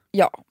då.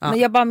 Ja, men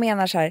jag bara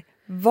menar så här.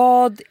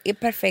 Vad är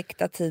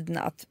perfekta tiden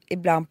att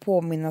ibland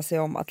påminna sig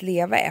om att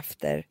leva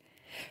efter?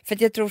 För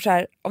att jag tror så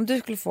här, om du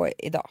skulle få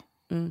idag,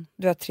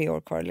 du har 3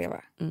 år kvar att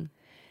leva.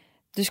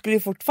 Du skulle ju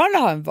fortfarande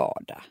ha en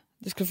vardag.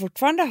 Du skulle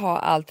fortfarande ha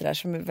allt det där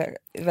som är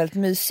väldigt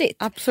mysigt.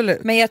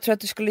 Absolut. Men jag tror att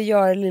du skulle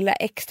göra lilla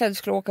extra. Du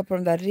skulle åka på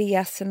de där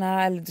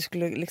resorna. Eller du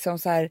skulle liksom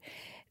så här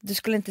Du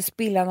skulle inte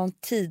spilla någon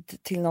tid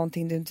till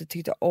någonting du inte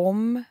tyckte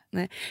om.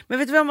 Nej. Men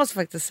vet du vad jag måste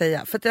faktiskt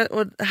säga? För att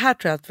och här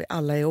tror jag att vi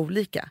alla är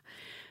olika.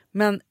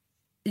 Men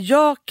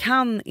jag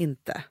kan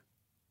inte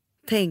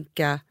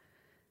tänka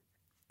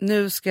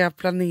nu ska jag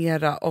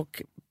planera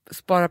och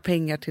spara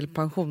pengar till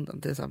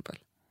pensionen till exempel.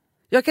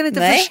 Jag kan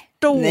inte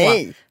förstå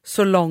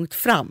så långt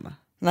fram.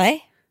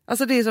 Nej.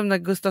 Alltså det är som när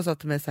Gustav sa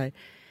till mig så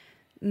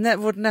här,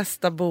 vårt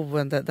nästa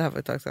boende, det här var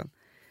ett tag sedan.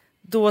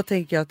 Då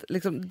tänker jag att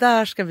liksom,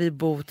 där ska vi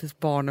bo tills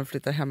barnen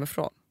flyttar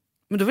hemifrån.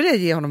 Men då vill jag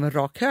ge honom en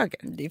rak höger.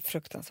 Det är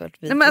fruktansvärt.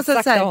 Vi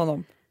alltså,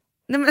 honom.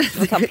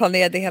 Att han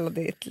planerade hela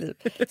ditt liv.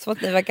 Som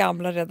att ni var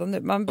gamla redan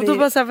nu. Man blir... Och då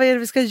bara så här, vad är det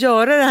vi ska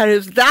göra i det här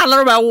huset? Det är alla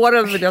de här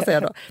åren vill jag säga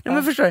då. Nej,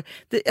 men förstår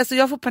du? Alltså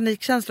jag får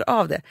panikkänslor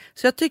av det.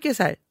 Så jag tycker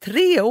så här,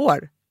 3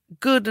 år,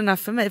 good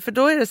enough för mig. För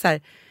då är det så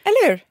här...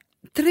 Eller hur?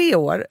 3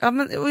 år, ja,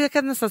 men, och jag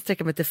kan nästan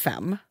sträcka mig till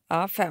 5.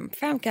 Ja,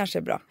 5 kanske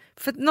är bra.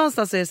 För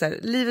någonstans är det så här,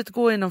 livet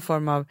går i någon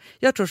form av...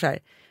 Jag tror så här,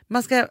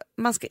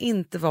 man ska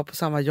inte vara på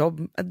samma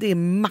jobb. Det är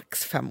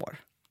max 5 år.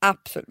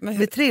 Absolut. Men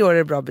vid 3 år är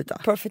det bra att byta.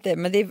 Perfect,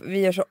 men vi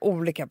gör så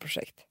olika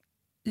projekt.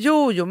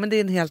 Jo, men det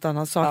är en helt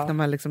annan sak när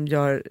man liksom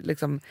gör,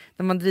 liksom,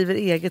 när man driver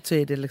eget så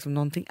är det liksom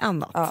någonting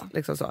annat. Ja.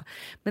 Liksom så.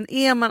 Men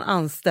är man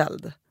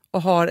anställd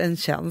och har en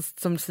tjänst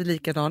som ser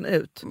likadan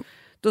ut,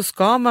 då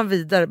ska man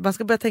vidare. Man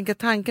ska börja tänka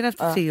tanken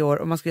efter 3 år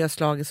och man ska göra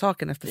slag i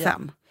saken efter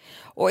 5.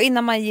 Och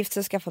innan man gift sig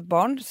och skaffat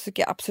barn så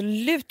tycker jag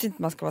absolut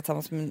inte man ska vara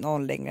tillsammans med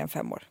någon längre än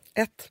 5 år.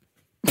 1.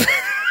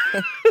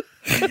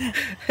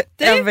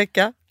 En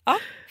vecka. Ja.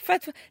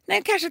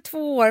 Kanske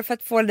 2 år för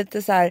att få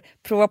lite så här,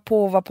 prova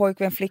på vad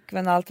pojkvän,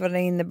 flickvän, allt vad det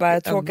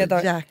innebär. Tråkiga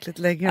dagar. Jäkligt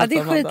länge. Ja, det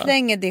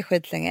är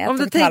skitlänge. Om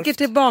du tänker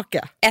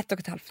tillbaka.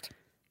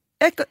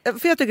 1,5.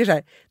 För jag tycker så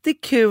här, det är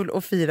kul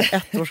att fira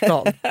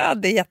 1-årsdagen. Ja,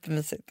 det är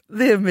jättemysigt.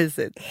 Det är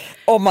mysigt.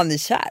 Om man är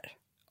kär.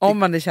 Om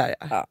man är kär,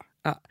 ja.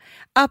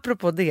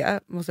 Apropå det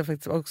måste jag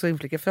faktiskt också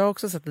inflika, för jag har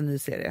också sett en ny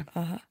serie.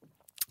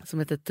 Som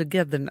heter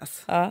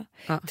Togetherness.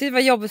 Det var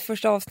jobbigt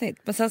första avsnitt.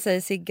 Men sen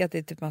säger Sigge att det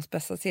är typ hans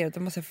bästa serie. Då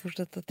måste jag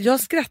fortsätta. Jag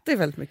skrattar ju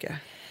väldigt mycket.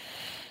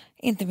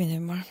 Inte min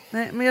humor.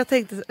 Nej, men jag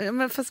tänkte,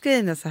 men fast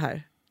grejen är så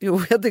här.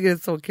 Jo, jag tycker det är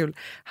så kul.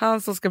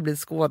 Han som ska bli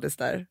skådis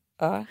där.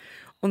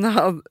 Och när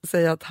han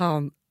säger att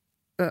han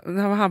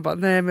bara,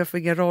 nej men jag får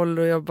ingen roll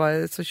och jag bara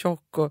är så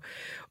tjock.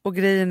 Och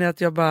grejen är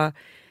att jag bara,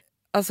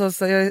 alltså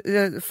så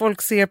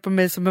folk ser på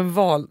mig som en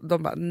val.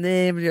 De bara,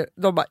 nej men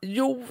de bara,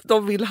 jo,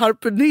 de vill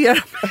harpunera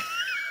mig.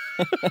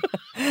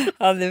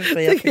 Ja, det är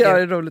så tycker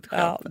jag är roligt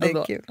skämt. Ja, det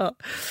är kul.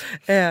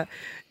 Ja.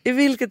 I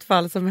vilket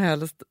fall som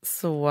helst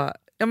så,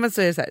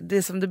 så är det så här,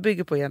 det som det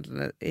bygger på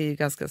egentligen är ju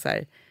ganska så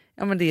här,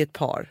 men det är ett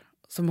par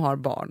som har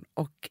barn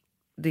och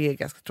det är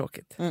ganska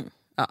tråkigt.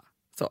 Ja,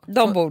 så.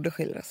 De borde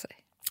skilja sig.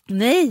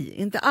 Nej,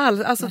 inte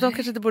alls. Alltså de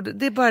kanske inte borde,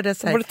 det är bara det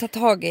så här. De borde ta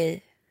tag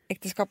i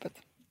äktenskapet.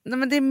 Nej,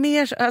 men det är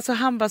mer, alltså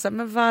han bara så här,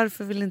 men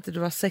varför vill inte du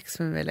ha sex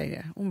med mig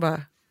längre? Hon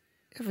bara,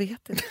 jag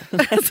vet inte.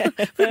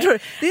 Förstår du?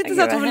 Det är inte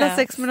så att hon vill ha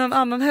sex med någon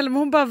annan heller, men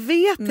hon bara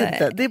vet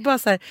inte. Det är bara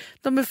så här,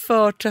 de är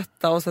för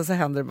trötta och så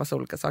händer det en massa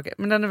olika saker.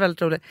 Men den är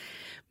väldigt rolig.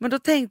 Men då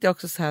tänkte jag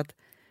också så här att,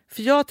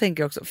 för jag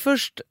tänker också,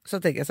 först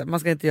så tänker jag så här,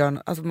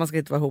 man ska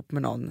inte vara ihop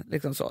med någon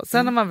liksom så.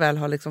 Sen när man väl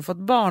har liksom fått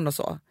barn och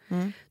så,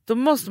 då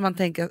måste man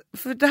tänka,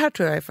 för det här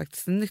tror jag är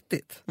faktiskt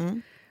nyttigt.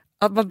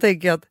 Att man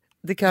tänker att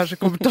det kanske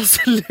kommer ta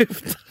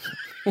slut.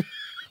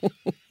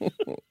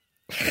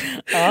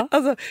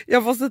 Alltså,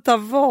 jag måste ta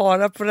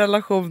vara på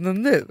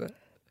relationen nu.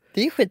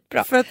 Det är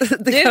skitbra. För att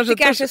det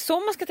kanske så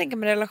man ska tänka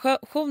med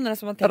relationerna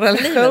som man tänker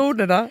med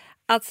livet.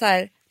 Att så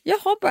här, jag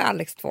har bara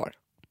Alex 2 år.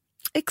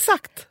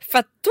 Exakt. För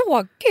att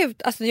då,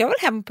 gud, alltså jag vill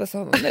hem på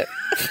honom nu.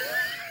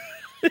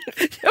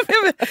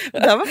 Det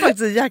här var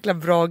faktiskt en jäkla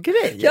bra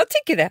grej. Jag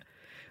tycker det.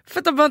 För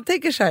att om man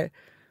tänker så här.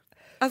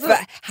 Alltså... För,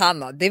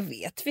 Hanna, det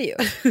vet vi ju.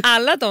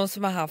 Alla de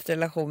som har haft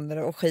relationer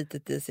och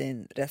skitit i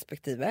sin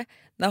respektive,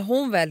 när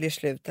hon väljer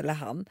slut eller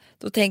han,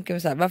 då tänker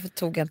vi så här, varför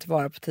tog jag inte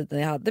vara på tiden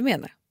jag hade med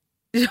henne?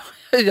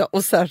 Ja,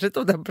 och särskilt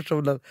om den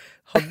personen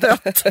har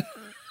dött.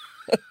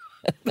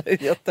 Det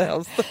är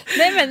jättehemskt.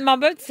 Nej, men man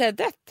behöver inte säga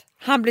dött.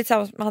 Han blir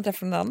tillsammans med, han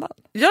träffar någon annan.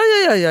 Ja.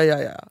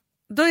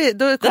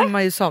 Då kommer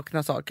man ju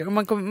sakna saker.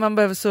 Och man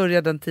behöver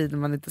sörja den tiden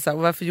man inte sa.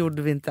 Och varför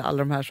gjorde vi inte alla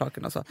de här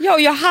sakerna? Så? Ja,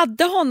 och jag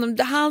hade honom.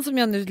 Han som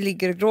jag nu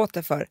ligger och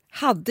gråter för,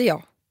 hade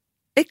jag.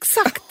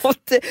 Exakt.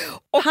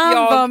 och han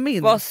jag var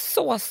min. Var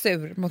så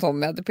sur mot honom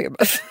när jag hade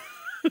PMS.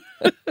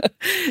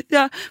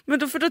 Ja, men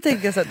då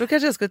tänker jag så här, då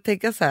kanske jag skulle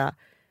tänka så här,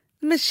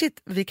 men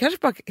shit, vi kanske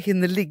bara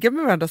hinner ligga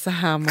med varandra så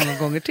här många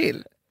gånger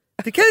till.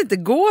 Det kan inte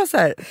gå så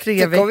här 3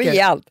 veckor. Det kommer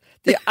ge allt.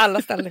 Det är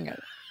alla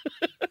ställningar.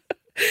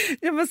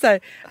 Ja, men så här,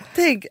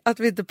 tänk att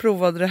vi inte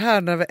provade det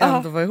här när vi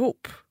ändå var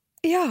ihop.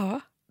 Ja.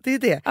 Det är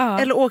det.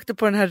 Eller åkte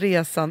på den här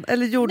resan.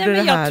 Eller gjorde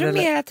det här. Jag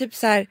tror mer typ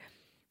så här,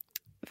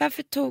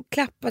 varför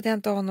klappade jag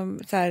inte honom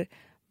så här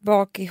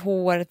bak i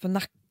håret på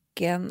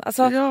nacken?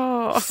 Alltså,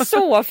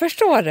 så,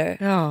 förstår du?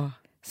 Ja.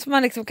 Så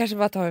man liksom kanske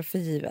bara tar det för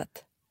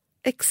givet.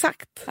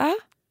 Exakt. Ja.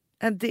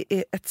 Det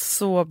är ett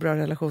så bra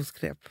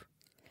relationsknep.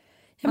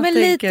 Ja, men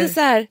lite så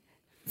här,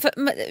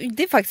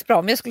 det är faktiskt bra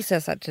om jag skulle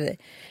säga så här till dig.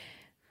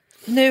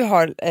 Nu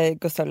har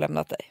Gustav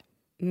lämnat dig.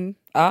 Mm.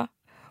 Ja.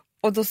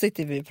 Och då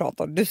sitter vi och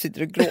pratar. Du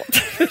sitter och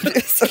gråter. Du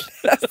är så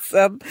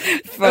ledsen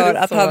för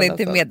att han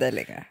inte är med dig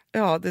längre.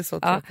 Ja, det är så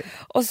tråkigt.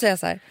 Och så säger jag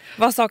så här,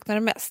 vad saknar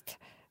du mest?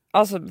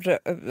 Alltså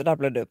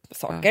rabblar du upp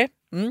saker.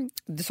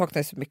 Du saknar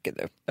ju så mycket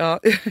nu. Ja,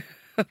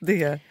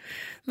 det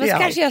men så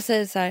allt. kanske jag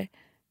säger så här,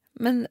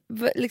 men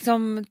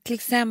liksom till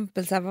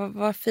exempel så här, vad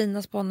var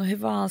finast på honom? Hur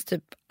var hans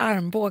typ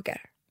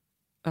armbågar?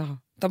 Ja.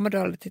 De har du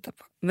aldrig tittat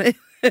på. Nej.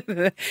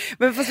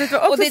 Men fast vet du,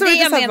 också och det är det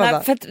jag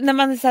menar, för att när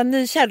man är så här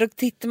nykär då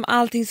tittar man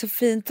allting så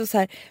fint och så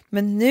här,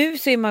 men nu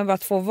så är man bara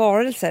två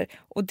varelser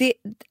och det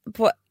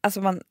på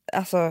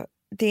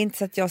det är inte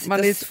så att jag sitter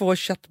man är 2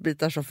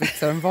 köttbitar som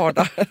fixar en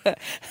vardag.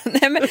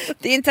 Nej, men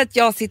det är inte så att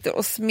jag sitter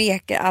och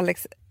smeker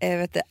Alex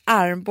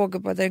armbåge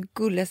på den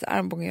gulligaste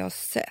armbågen jag har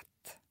sett.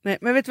 Nej,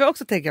 men vet du vad jag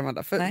också tänker,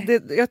 Amanda?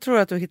 För jag tror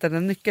att du hittade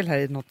en nyckel här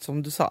i något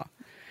som du sa.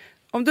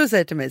 Om du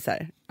säger till mig så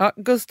här, ja,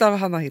 Gustav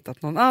han har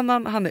hittat någon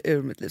annan, han är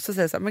ur mitt liv. Så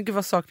säger jag så här, men gud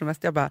vad saknar du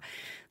mest? Jag bara,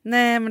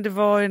 nej men det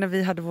var ju när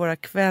vi hade våra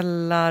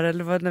kvällar,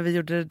 eller var när vi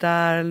gjorde det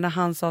där, eller när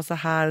han sa så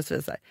här och så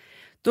vidare.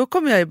 Då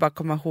kommer jag ju bara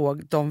komma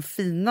ihåg de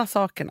fina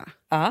sakerna.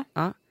 Ja.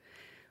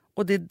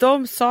 Och det är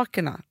de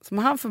sakerna som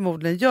han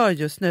förmodligen gör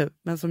just nu,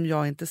 men som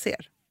jag inte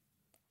ser.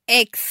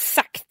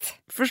 Exakt!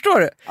 Förstår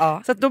du?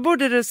 Ja. Så att då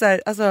borde du så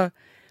här, alltså...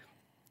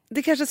 Det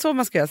är kanske så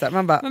man ska göra så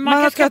här. Man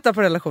har tröttat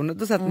på relationen.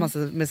 Då sätter man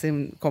sig med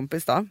sin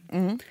kompis då.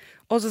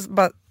 Och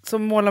så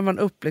målar man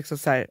upp liksom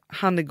så här,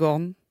 han är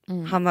gone,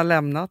 han har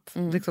lämnat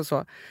liksom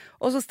så.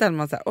 Och så ställer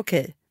man så här,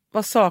 okej,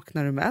 vad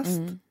saknar du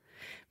mest?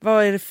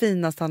 Vad är det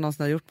finaste han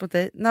någonsin har gjort mot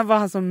dig? När var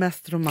han som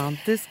mest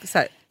romantisk? Så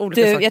här,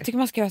 olika saker. Jag tycker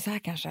man ska göra så här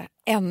kanske,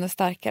 ännu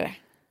starkare.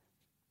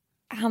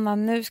 Hanna,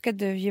 nu ska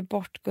du ge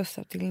bort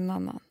Gustav till en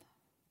annan.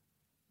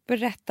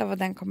 Berätta vad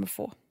den kommer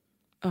få.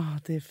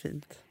 Det är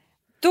fint.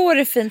 Då är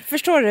det fint,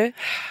 förstår du?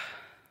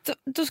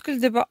 Då skulle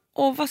du bara,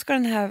 vad ska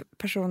den här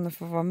personen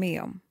få vara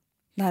med om?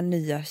 Den här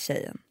nya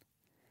tjejen.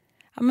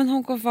 Ja, men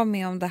hon kommer få vara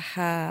med om det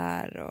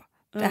här och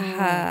det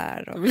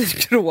här. Och... Jag vill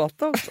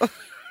gråta också.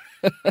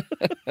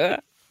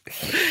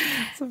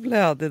 Så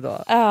blödig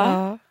då.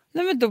 Ja.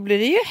 Nej, men då blir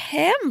det ju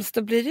hemskt.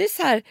 Då blir det ju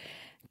så här,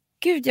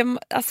 gud,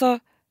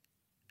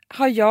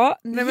 har jag...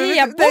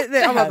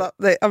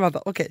 Nej,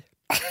 Amanda, okej.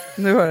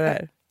 Nu hör det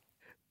här.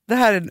 Det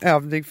här är en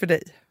övning för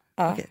dig.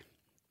 Ja.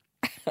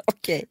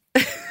 Okej.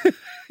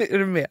 Är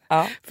du med?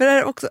 Ja. För det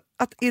är också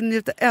att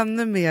ingjuta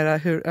ännu mera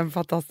hur en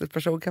fantastisk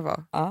person kan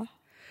vara. Ja.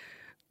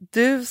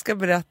 Du ska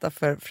berätta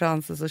för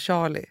Frances och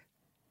Charlie.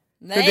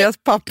 Nej. För deras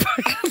pappa.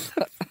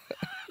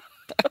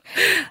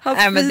 Hans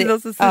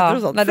finaste sidor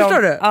och sånt.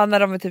 Förstår du? Ja, när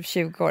de är typ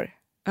 20 år.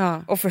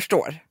 Ja. Och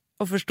förstår.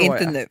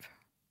 Inte nu.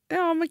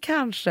 Ja, men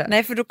kanske.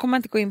 Nej, för då kommer man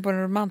inte gå in på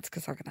de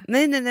romantiska sakerna.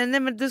 Nej,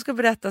 men du ska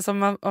berätta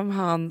som om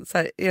han, så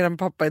här, er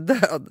pappa är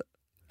död.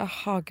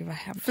 Jaha, gud vad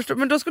hemskt. Förstår,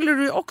 men då skulle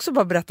du ju också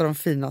bara berätta de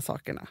fina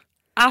sakerna.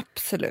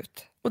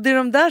 Absolut. Och det är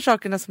de där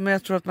sakerna som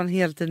jag tror att man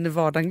hela tiden i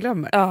vardagen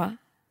glömmer.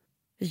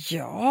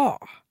 Ja.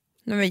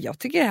 Nej, men jag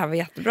tycker det här var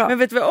jättebra. Men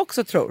vet du vad jag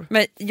också tror?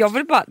 Men jag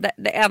vill bara,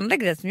 det enda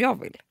grejen som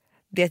jag vill,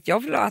 det är att jag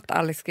vill att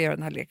Alex ska göra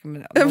den här leken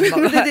med, det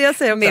är det jag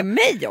säger också. Med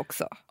mig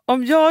också.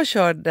 Om jag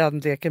kör den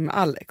leken med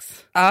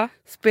Alex,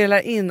 spelar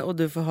in och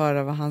du får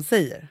höra vad han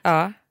säger.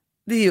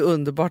 Det är ju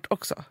underbart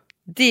också.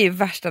 Det är ju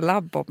värsta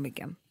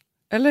labbbombingen.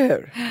 Eller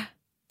hur?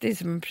 Det är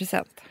som en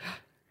present.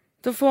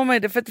 Då får man ju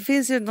det, för det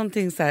finns ju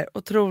någonting så här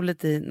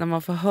otroligt i när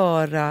man får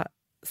höra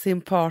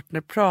sin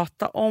partner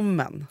prata om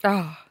en.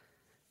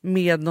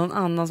 Med någon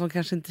annan som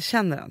kanske inte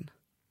känner en.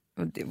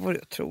 Det vore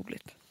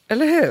otroligt.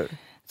 Eller hur?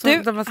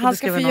 Han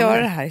ska få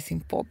göra det här i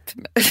sin podd.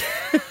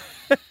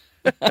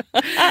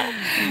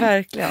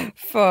 Verkligen.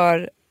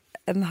 För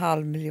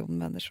 500 000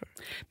 människor.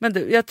 Men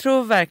du, jag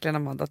tror verkligen,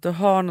 Amanda, att du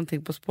har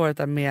någonting på spåret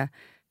där med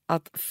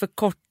att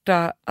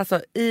förkorta,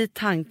 alltså i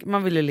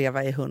man vill ju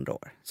leva i 100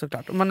 år,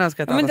 såklart. Och man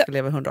önskar att alla ska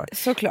leva i 100 år.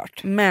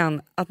 Såklart.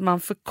 Men att man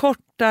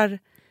förkortar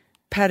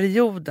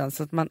perioden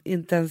så att man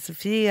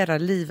intensifierar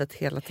livet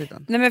hela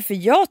tiden. Nej, men för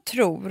jag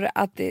tror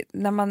att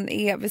när man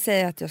är, vi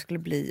säger att jag skulle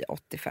bli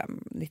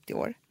 85-90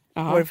 år.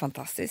 Det vore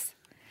fantastiskt.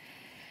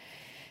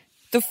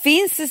 Då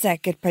finns det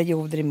säkert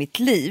perioder i mitt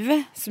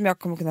liv som jag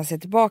kommer kunna se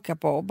tillbaka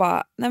på och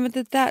bara, nej men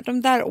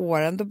de där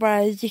åren, då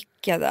bara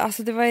gick jag,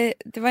 alltså det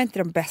var inte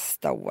de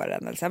bästa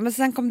åren eller så, men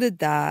sen kom det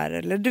där,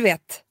 eller du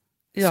vet,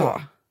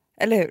 så,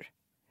 eller hur?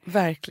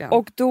 Verkligen.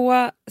 Och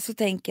då så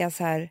tänker jag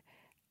så här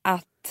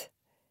att,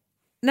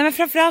 nej men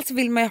framförallt så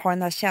vill man ju ha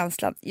den här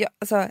känslan,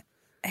 alltså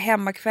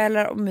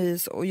hemmakvällar och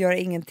mys och göra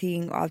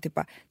ingenting och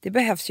alltihopa, det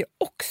behövs ju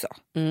också.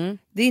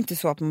 Det är inte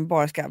så att man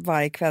bara ska,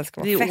 varje kväll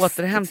ska vara fest. Det är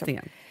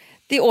återhämtningen. Liksom.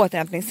 Det är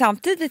återhämtning,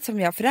 samtidigt som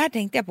för det här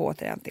tänkte jag på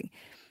återhämtning.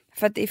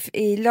 För att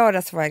i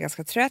lördags var jag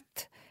ganska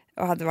trött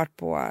och hade varit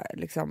på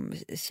liksom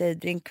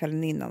tjejdrink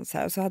kvällen innan så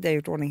här, och så hade jag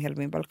gjort ordning hela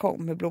min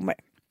balkong med blommor.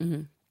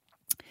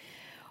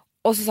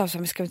 Och så sa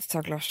jag, vi ska inte ta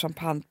ett glas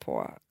champagne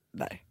på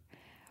där.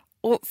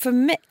 Och för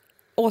mig,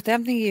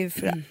 återhämtning är ju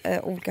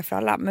olika för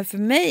alla, men för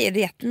mig är det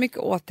jättemycket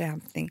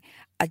återhämtning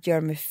att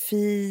göra mig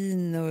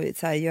fin och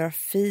så här, göra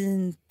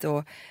fint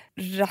och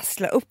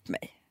rassla upp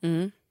mig.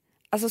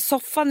 Alltså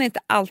soffan är inte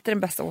alltid den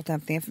bästa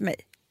återhämtningen för mig.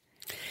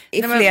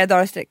 I flera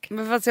dagar i sträck.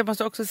 Men fast jag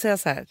måste också säga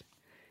så här.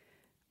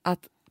 Att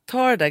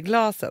ta det där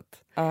glaset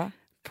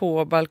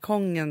på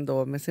balkongen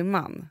då med sin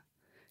man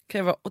kan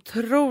ju vara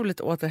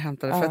otroligt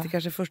återhämtande för att det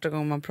kanske är första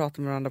gången man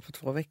pratar med varandra på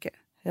 2 veckor.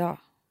 Ja.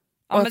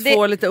 Och att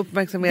få lite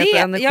uppmärksamhet och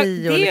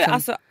energi. Det är ju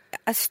alltså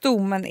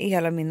stommen i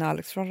hela min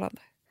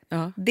Alex-förhållande.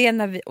 Ja. Det är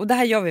när vi, och det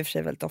här gör vi för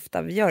sig väldigt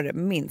ofta. Vi gör det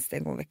minst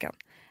en gång i veckan.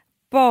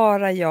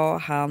 Bara jag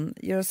och han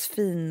gör oss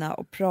fina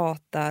och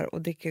pratar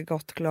och dricker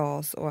gott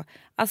glas. Och,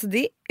 alltså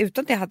det,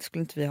 utan det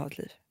skulle inte vi ha ett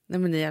liv. Nej,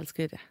 men ni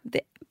älskar ju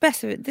det.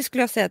 Det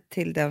skulle jag säga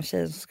till den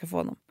tjejen som ska få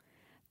honom.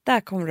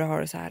 Där kommer du ha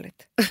det så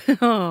härligt.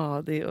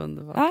 Ja, det är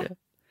underbart. Ja.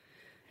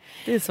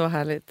 Det är så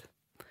härligt.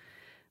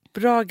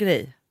 Bra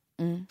grej.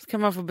 Så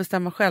kan man få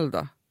bestämma själv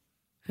då.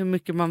 Hur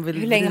mycket man vill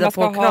vrida på kranen. Hur länge man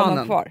ska ha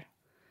honom kvar.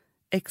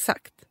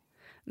 Exakt.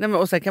 Nej, men,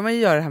 och sen kan man ju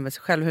göra det här med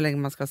sig själv. Hur länge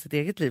man ska ha sitt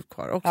eget liv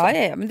kvar också.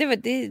 Ja, men det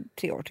är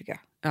 3 år tycker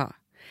jag. Ja.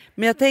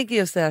 Men jag tänker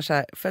just det här så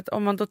här. För att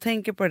om man då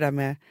tänker på det där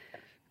med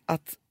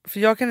att... För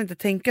jag kan inte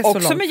tänka så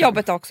långt. Också med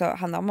jobbet också,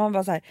 Hanna. Om man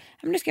bara så här,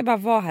 men nu ska jag bara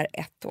vara här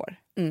 1 år.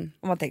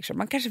 Om man tänker så.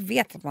 Man kanske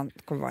vet att man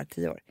kommer vara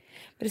 10 år.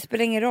 Men det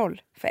spelar ingen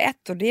roll. För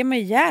 1 år, det är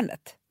med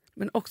järnet.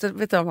 Men också,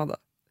 vet du Amanda?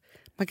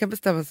 Man kan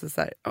bestämma sig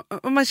så här.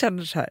 Om man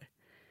känner så här.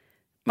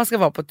 Man ska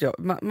vara på ett jobb.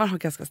 Man har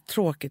ganska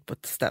tråkigt på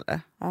ett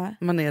ställe.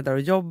 Man är där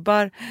och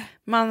jobbar.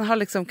 Man har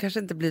liksom kanske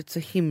inte blivit så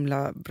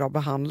himla bra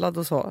behandlad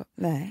och så.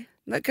 Nej.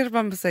 Kanske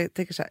man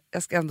tänker så här.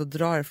 Jag ska ändå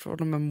dra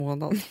ifrån om en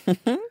månad.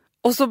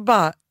 Och så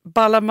bara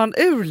ballar man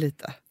ur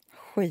lite.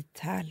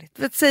 Skithärligt.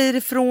 Du vet, säger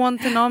ifrån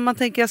till någon. Man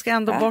tänker jag ska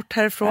ändå bort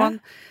härifrån.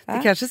 Det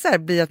kanske så här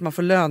blir att man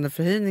får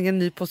löneförhöjning, en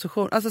ny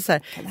position. Alltså så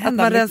här, att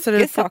man rensar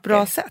ut på ett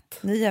bra sätt.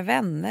 Nya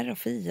vänner och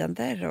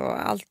fiender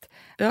och allt.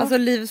 Ja. Alltså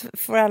livet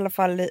får i alla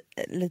fall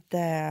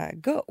lite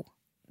go.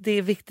 Det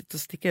är viktigt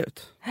att sticka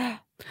ut.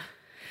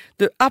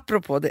 Du,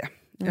 apropå det.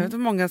 Jag vet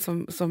många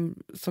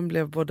som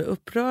blev både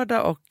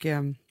upprörda och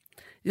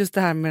just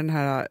det här med den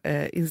här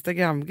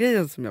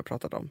Instagram-grejen som jag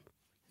pratade om.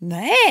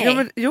 Nej!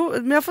 Men jag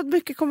har fått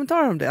mycket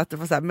kommentarer om det. Att det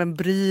var så här, men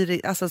bryr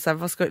dig, alltså så här,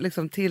 vad ska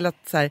liksom till att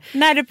så här...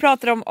 När du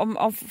pratar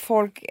om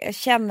folk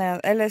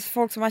känner, eller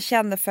folk som man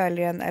känner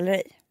följer en eller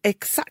ej.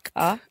 Exakt.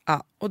 Ja.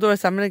 Och då är det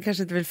så här, men den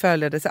kanske inte vill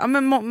följa det. Så här,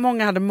 men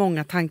många hade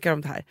många tankar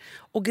om det här.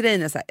 Och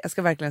grejen är så här, jag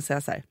ska verkligen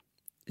säga så här.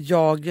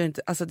 Jag gör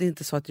inte, alltså det är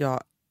inte så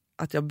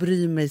att jag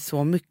bryr mig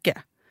så mycket.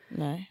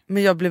 Nej.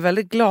 Men jag blir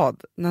väldigt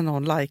glad när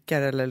någon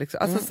likar eller liksom,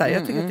 alltså så här,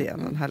 jag tycker att det är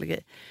en härlig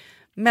grej.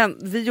 Men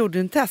vi gjorde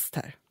ju en test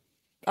här.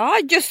 Ja,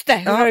 just det.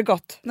 Hur har det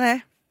gått?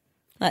 Nej.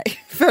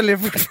 Följer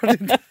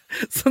fortfarande inte.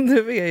 Så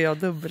nu är jag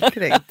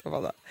dubbelkränkt.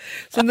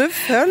 Så nu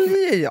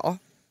följer jag.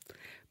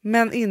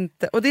 Men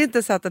inte. Och det är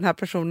inte så att den här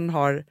personen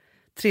har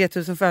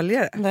 3000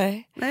 följare.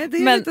 Nej, det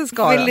är inte en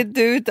skara. Vill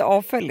du inte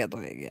avfölja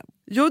då igen?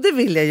 Jo, det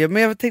vill jag ju.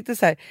 Men jag tänkte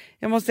så här.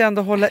 Jag måste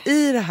ändå hålla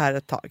i det här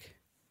ett tag.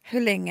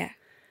 Hur länge?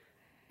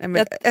 Nej,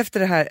 men efter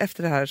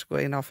det här ska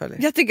jag in och avfölja.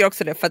 Jag tycker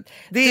också det. För att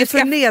det är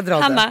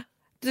förnedrande. Hanna,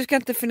 du ska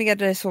inte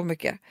förnedra dig så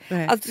mycket.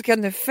 Nej. Att du ska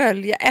nu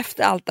följa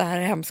efter allt det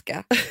här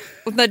hemska.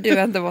 Och när du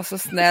ändå var så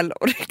snäll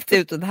och räckte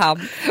ut en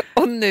hand.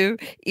 Och nu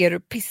är du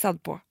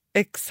pissad på.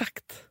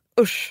 Exakt.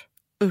 Usch.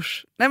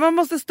 Nej, man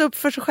måste stå upp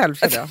för sig själv,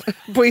 känner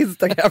jag. På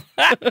Instagram.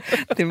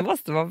 Det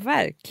måste man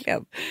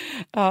verkligen.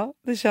 Ja,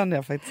 det känner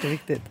jag faktiskt är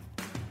viktigt.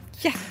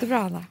 Jättebra,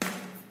 Anna.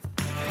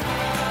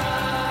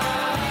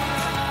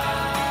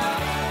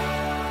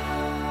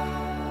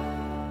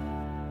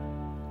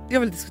 Jag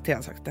vill diskutera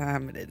en sak det här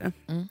med dig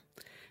nu.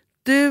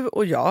 Du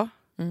och jag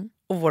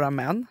och våra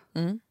män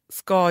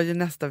ska ju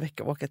nästa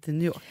vecka åka till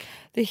New York.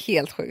 Det är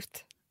helt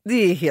sjukt. Det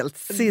är helt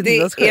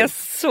sinnessjukt. Det är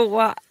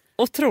så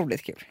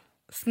otroligt kul.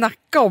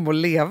 Snacka om att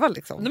leva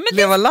liksom. Nej,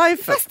 leva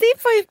life. Fast det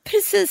var ju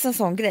precis en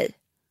sån grej.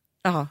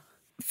 Aha.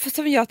 För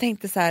som jag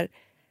tänkte så här.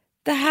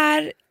 Det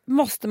här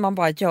måste man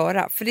bara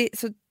göra. För det är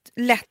så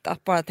lätt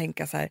att bara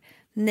tänka så här.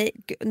 Nej,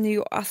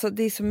 alltså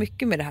det är så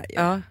mycket med det här.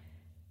 Ja.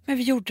 Men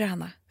vi gjorde det,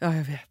 Hanna. Ja,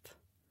 jag vet.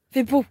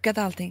 Vi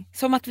bokade allting.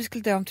 Som att vi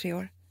skulle dö om 3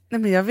 år.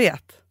 Nej, men jag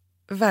vet.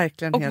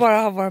 Verkligen. Och bara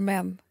ha våra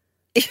män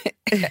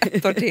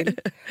 1 år till.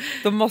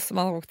 Då måste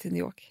man åka till New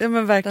York. Ja,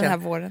 men verkligen. Den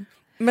här våren.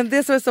 Men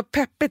det som är så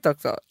peppigt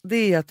också,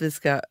 det är att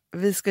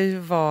vi ska ju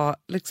vara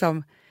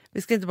liksom,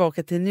 vi ska inte bara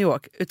åka till New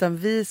York, utan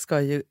vi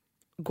ska ju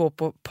gå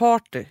på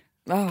party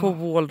på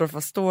Waldorf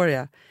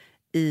Astoria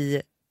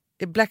i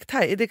black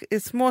tie. Är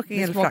det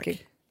smoking eller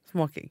frack?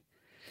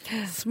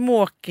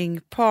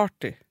 Smoking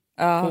party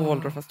på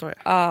Waldorf Astoria.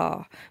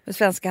 Ja, med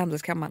Svenska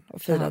handelskammaren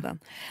och fira den.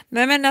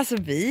 Men alltså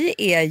vi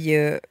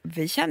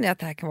känner ju att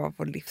det här kan vara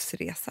vår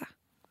livsresa.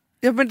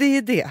 Ja, men det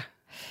är det.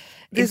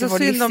 Det är så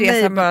synd om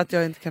mig bara att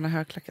jag inte kan ha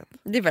högklackat.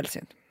 Det är väldigt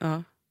synd.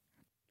 Ja.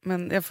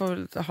 Men jag får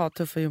väl ha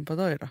tuffa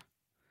gympadagar då.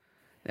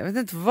 Jag vet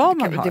inte vad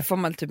man har. Det får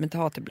man typ inte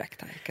ha till black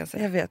tie, kan jag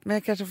säga. Jag vet, men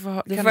jag kanske får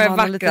ha, det kan ha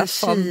vackra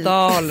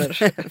sandaler.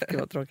 Det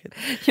var tråkigt.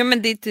 Ja,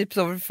 men det är typ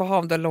så att få ha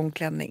om du har lång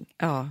klänning.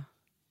 Ja.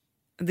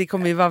 Det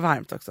kommer ju vara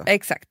varmt också.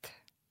 Exakt.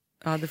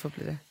 Ja, det får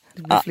bli det.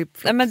 Det blir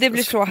nej, men det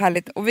blir så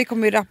härligt. Och vi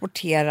kommer ju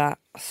rapportera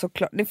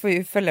såklart. Ni får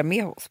ju följa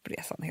med oss på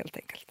resan helt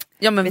enkelt.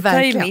 Ja, men vi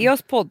verkligen. tar ju med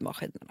oss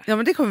poddmaskinerna. Ja,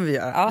 men det kommer vi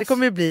göra. Ja. Det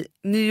kommer ju bli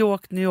New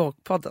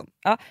York-podden.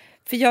 Ja,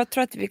 för jag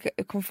tror att vi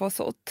kommer få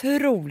så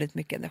otroligt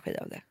mycket energi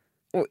av det.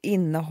 Och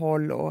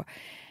innehåll och...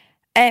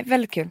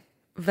 väldigt kul.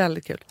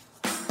 Väldigt kul.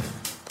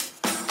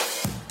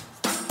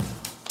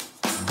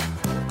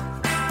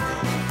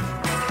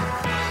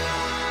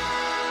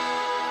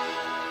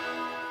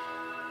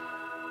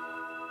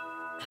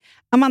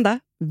 Amanda,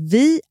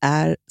 vi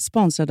är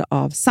sponsrade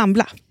av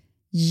Sambla.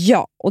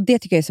 Ja, och det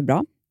tycker jag är så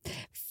bra.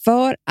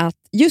 För att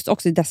just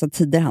också i dessa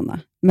tider, Hanna,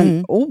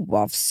 men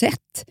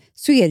oavsett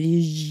så är det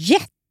ju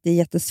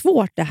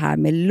jättesvårt det här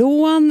med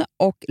lån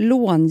och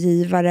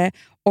långivare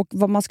och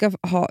vad man ska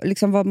ha,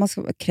 liksom vad man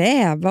ska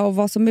kräva och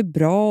vad som är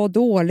bra och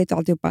dåligt och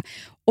alltihopa.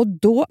 Och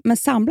då, men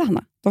Sambla,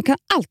 Hanna, de kan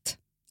allt.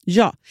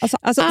 Ja,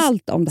 alltså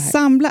allt om det här.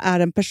 Sambla är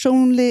en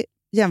personlig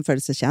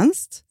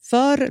jämförelsetjänst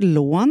för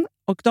lån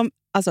och de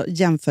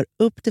jämför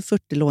upp till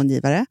 40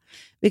 långivare,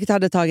 vilket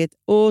hade tagit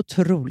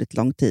otroligt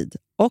lång tid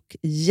och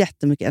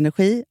jättemycket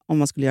energi om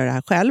man skulle göra det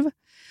här själv.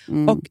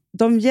 Och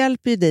de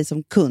hjälper ju dig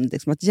som kund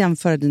liksom, att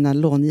jämföra dina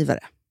långivare.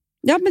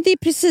 Ja, men det är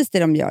precis det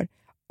de gör.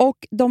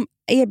 Och de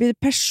erbjuder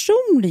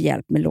personlig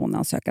hjälp med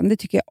låneansökan. Det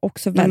tycker jag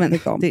också väldigt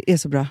mycket om. Det är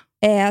så bra.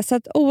 Så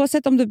att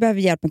oavsett om du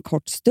behöver hjälp en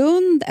kort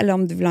stund eller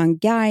om du vill ha en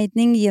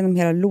guidning genom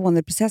hela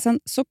låneprocessen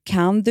så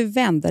kan du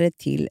vända dig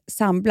till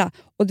Sambla.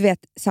 Och du vet,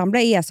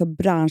 Sambla är alltså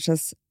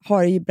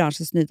har ju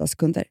branschens nyaste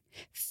kunder.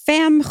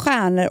 5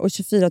 stjärnor och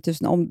 24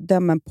 000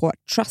 omdömen på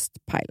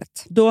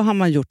Trustpilot. Då har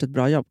man gjort ett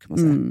bra jobb kan man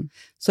säga.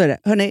 Så är det.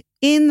 Hörrni,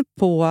 in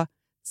på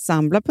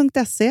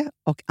sambla.se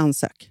och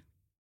ansök.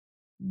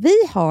 Vi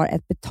har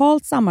ett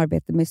betalt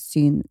samarbete med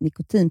Syn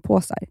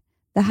nikotinpåsar.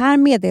 Det här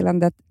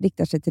meddelandet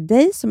riktar sig till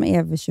dig som är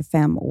över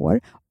 25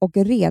 år och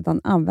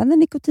redan använder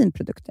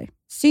nikotinprodukter.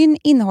 Syn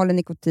innehåller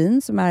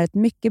nikotin som är ett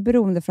mycket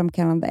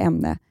beroendeframkallande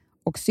ämne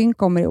och Syn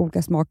kommer i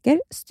olika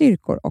smaker,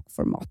 styrkor och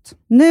format.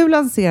 Nu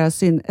lanserar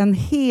Syn en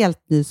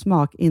helt ny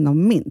smak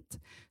inom mint.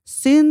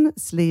 Syn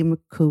Slim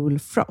Cool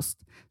Frost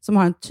som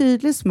har en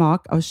tydlig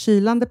smak av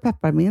kylande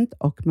pepparmint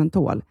och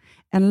mentol.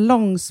 En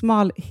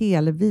långsmal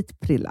helvit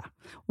prilla.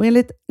 Och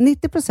enligt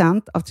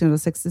 90% av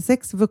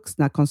 366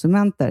 vuxna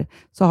konsumenter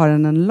så har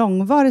den en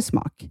långvarig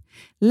smak.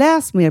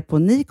 Läs mer på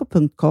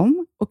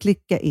niko.com och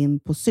klicka in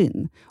på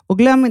Syn. Och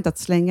glöm inte att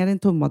slänga din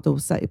tomma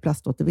dosa i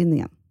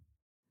plaståtervinningen.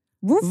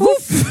 Woof,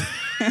 woof.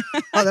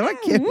 Ja, det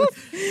var kul.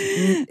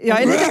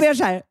 Jag är lite mer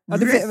så här. Ja,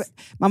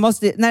 man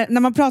måste, när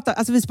man pratar,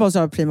 alltså vi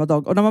sponsrar av Prima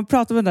Dog och när man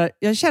pratar med den där,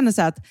 jag känner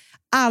så här att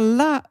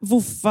alla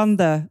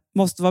woofande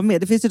måste vara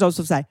med. Det finns ju de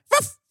som säger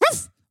woof,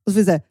 woof, och så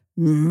finns det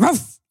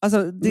woof.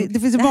 Alltså, det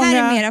finns ju det många...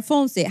 här är mera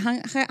Fonzie.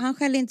 Han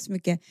skäller inte så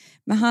mycket,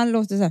 men han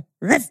låter så här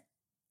woof,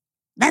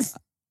 woof.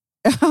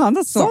 Han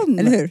har sån.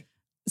 Eller hur?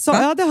 Så,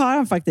 ja, det har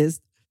han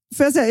faktiskt.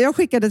 Får jag säga, jag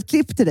skickade ett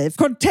klipp till dig.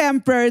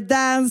 Contemporary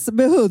dance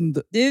med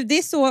hund. Du, det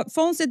är så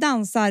Fonzie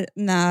dansar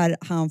när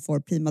han får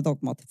Prima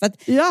Dog-mat. För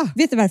att,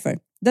 vet du varför?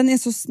 Den är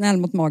så snäll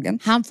mot magen.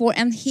 Han får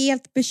en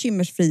helt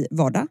bekymmersfri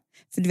vardag.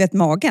 För du vet,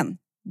 magen,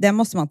 den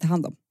måste man ta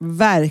hand om.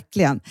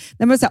 Verkligen.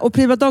 Nej, men så här, och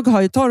Prima Dog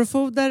har ju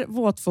torrfoder,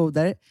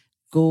 våtfoder,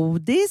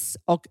 godis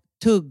och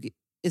tugg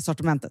i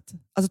sortimentet.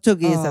 Alltså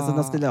tugg är som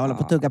de skulle hålla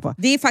på att tugga på.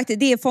 Det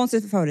är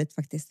Fonzies favorit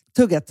faktiskt.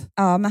 Tugget.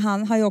 Ja, men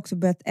han har ju också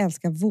börjat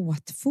älska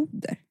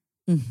våtfoder.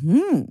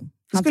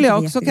 Det skulle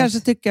jag också kanske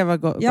tycka var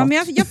gott. Ja, men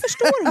jag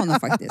förstår honom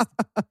faktiskt.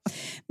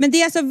 Men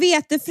det är alltså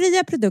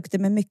vetefria produkter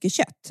med mycket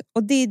kött.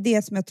 Och det är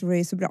det som jag tror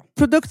är så bra.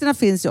 Produkterna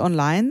finns ju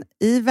online,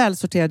 i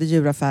välsorterade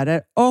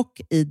djuraffärer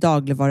och i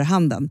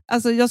dagligvaruhandeln.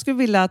 Alltså jag skulle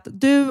vilja att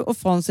du och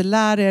Fonzie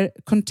lär er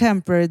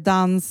contemporary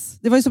dans.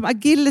 Det var ju som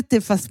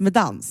agility fast med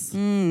dans.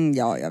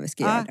 Ja, vi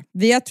ska göra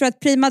det. Jag tror att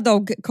Prima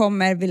Dog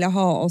kommer vilja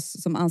ha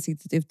oss som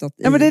ansiktet utåt.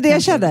 Ja, men det är det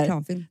jag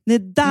känner. Ni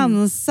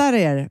dansar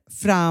er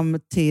fram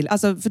till...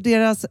 Alltså för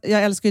deras...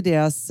 Jag älskar ju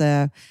deras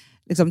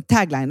liksom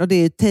tagline och det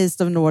är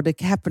Taste of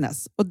Nordic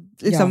Happiness. Och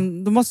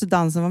liksom, då måste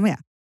dansen vara med.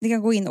 Ni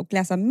kan gå in och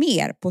läsa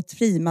mer på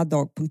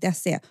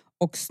primadog.se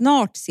och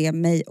snart se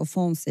mig och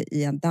Fonzie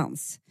i en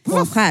dans på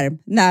en skärm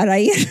nära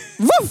er.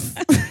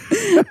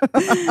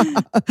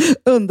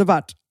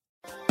 Underbart.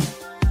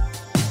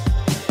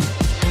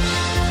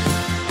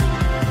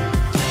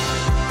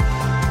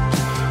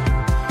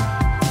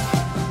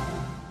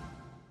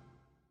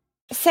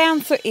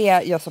 Sen så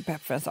är jag så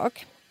pepp för en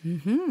sak.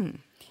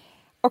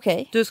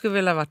 Okej. Du skulle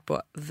vilja ha varit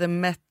på The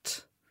Met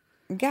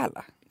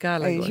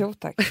Gala igår. Jo,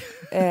 tack.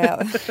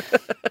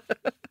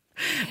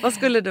 Vad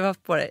skulle du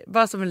haft på dig?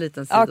 Bara som en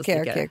liten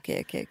sidostickare.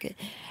 Okej.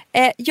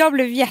 Jag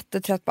blev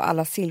jättetrött på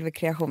alla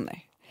silverkreationer.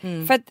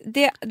 För att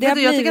det har jag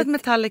blivit... tycker att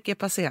metallic är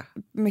passé.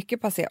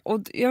 Mycket passé.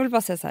 Och jag vill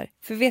bara säga så här.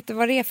 För vet du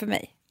vad det är för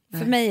mig?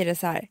 Nej. För mig är det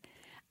så här.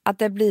 Att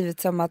det har blivit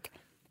som att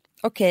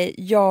okej,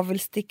 jag vill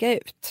sticka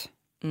ut.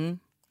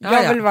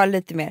 Jag vill vara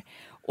lite mer.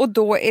 Och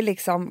då är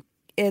liksom...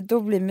 Då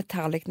blir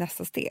metallic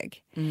nästa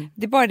steg.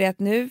 Det är bara det att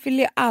nu vill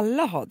ju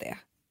alla ha det.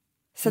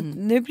 Så att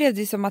nu blev det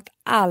ju som att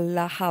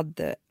alla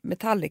hade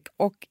metallic.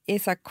 Och är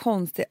så här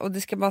konstigt. Och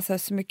det ska vara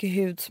så mycket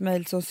hud som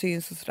möjligt som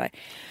syns och sådär.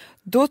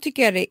 Då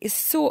tycker jag det är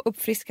så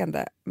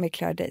uppfriskande med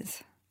Claire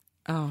Danes.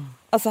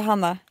 Alltså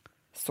Hanna.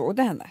 Såg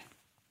du henne?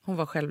 Hon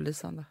var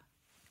självlysande.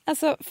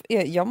 Alltså,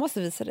 jag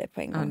måste visa dig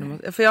på en gång.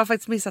 Ja, för jag har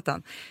faktiskt missat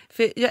den.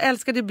 För jag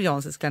älskade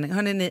Beyoncés klänning.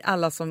 Hörrni, ni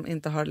alla som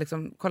inte har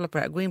liksom kollat på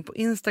det här, gå in på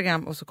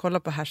Instagram och så kolla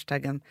på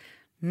hashtaggen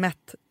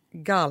Met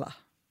Gala.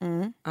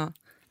 Ja.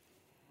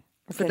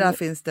 För där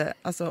finns det,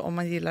 alltså om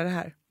man gillar det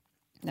här.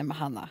 Nej men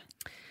Hanna.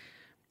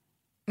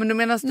 Men du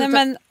menar... Nej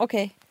men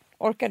okej,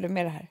 orkar du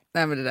med det här?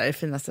 Nej men det där är det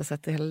finaste jag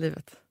sett i hela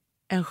livet.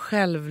 En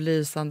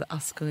självlysande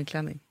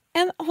Askungeklänning.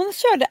 Hon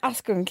körde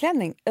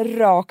Askungeklänning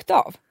rakt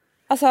av.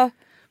 Alltså...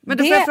 Men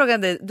då får jag fråga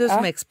dig, du som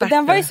är expert.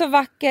 Den var ju så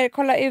vacker,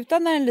 kolla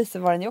utan när den lyser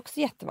var den ju också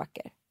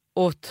jättevacker.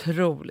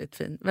 Otroligt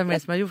fin. Vem är det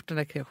som har gjort den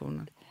där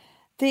kreationen?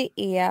 Det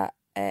är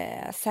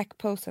Zach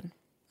Posen.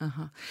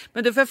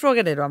 Men då får jag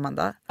fråga dig då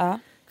Amanda.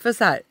 För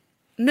så här,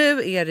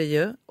 nu är det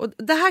ju, och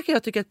det här kan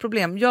jag tycka är ett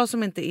problem, jag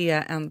som inte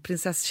är en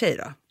prinsesstjej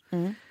då.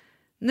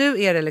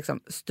 Nu är det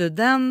liksom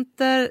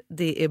studenter,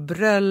 det är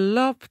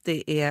bröllop,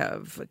 det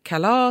är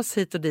kalas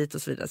hit och dit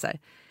och så vidare. Så här.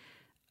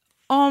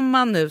 Om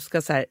man nu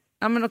ska säga,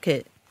 ja men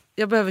okej,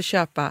 jag behöver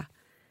köpa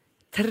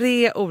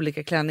 3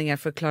 olika klänningar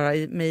för att klara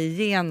mig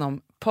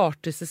igenom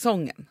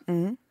partysäsongen.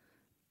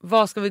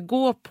 Vad ska vi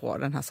gå på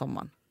den här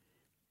sommaren?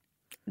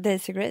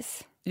 Daisy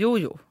Grace.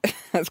 Jo.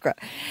 Jag skojar.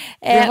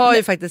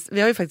 Vi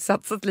har ju faktiskt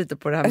satsat lite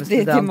på det här med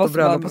student och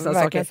bröllop och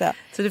sådana saker. Säga.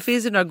 Så det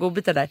finns ju några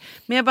godbitar där.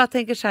 Men jag bara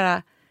tänker så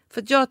här,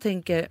 för att jag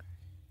tänker...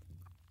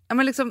 Ja,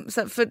 men liksom,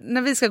 för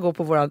när vi ska gå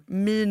på vår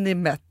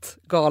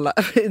mini-Met-gala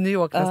i New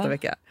York nästa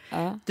vecka.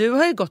 Du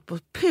har ju gått på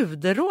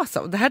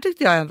puderrosa och det här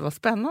tyckte jag ändå var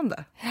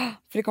spännande.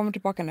 För det kommer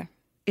tillbaka nu.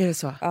 Är det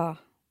så? Ja.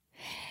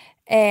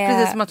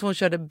 Precis som att hon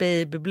körde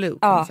baby blue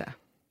kan man säga.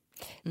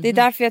 Det är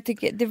därför jag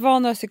tycker, det var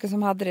några stycken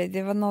som hade det.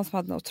 Det var någon som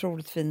hade en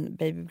otroligt fin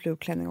baby blue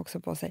klänning också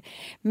på sig.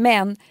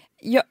 Men,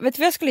 vet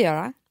du vad jag skulle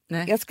göra?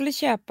 Nej. Jag skulle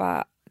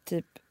köpa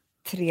typ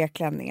 3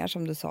 klänningar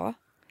som du sa.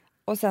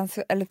 Och sen,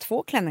 eller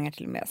 2 klänningar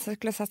till och med. Så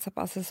skulle jag satsa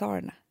på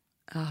accessoarerna.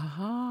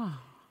 Aha.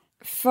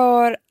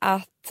 För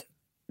att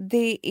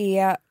det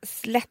är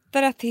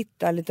lättare att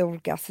hitta lite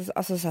olika,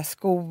 alltså så här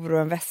skor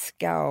och en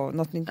väska och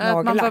något nytt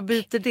nagellack. Man bara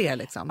byter det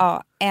liksom.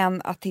 Ja,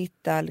 än att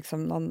hitta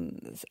liksom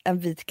en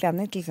vit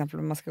klänning till exempel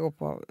om man ska gå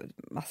på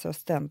massor av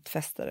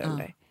studentfester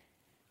eller.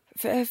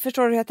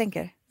 Förstår du hur jag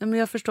tänker? Ja, men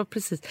jag förstår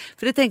precis.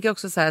 För det tänker jag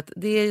också så här att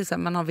det är ju så här,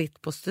 man har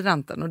vitt på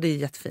studenten och det är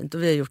jättefint.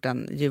 Och vi har gjort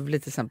en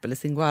julig till exempel i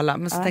Singoalla.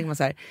 Men så tänker man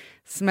så här,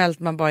 smält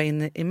man bara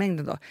in i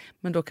mängden då.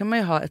 Men då kan man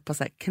ju ha ett par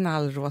så här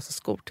knallrosa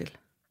skor till.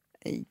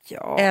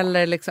 Ja.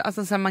 Eller liksom,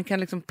 alltså så här, man kan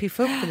liksom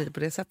piffa upp det lite på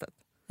det sättet.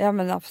 Ja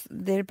men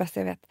det är det bästa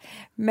jag vet.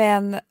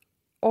 Men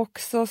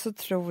också så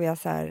tror jag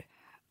så här,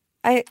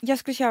 jag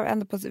skulle köra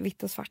ändå på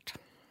vitt och svart.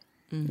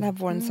 Den här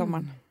våren och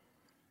sommaren.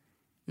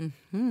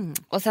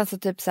 Och sen så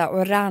typ så här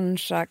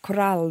orangea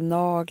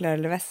korallnaglar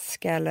eller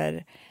väska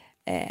eller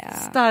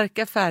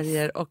starka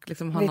färger och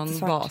liksom ha någon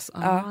svart. bas.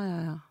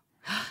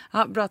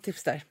 Ja, bra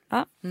tips där.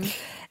 Ja.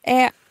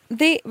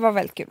 Det var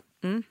väldigt kul.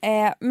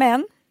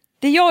 Men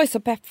det jag är så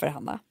pepp för,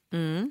 Hanna,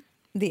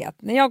 det är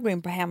att när jag går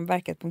in på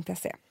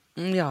hemverket.se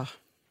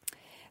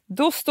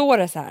då står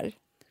det så här: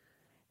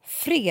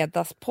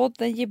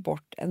 Fredagspodden ger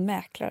bort en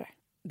mäklare.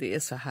 Det är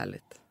så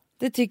härligt.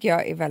 Det tycker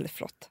jag är väldigt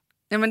flott.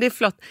 Ja, men det är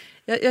flott.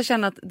 Jag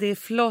känner att det är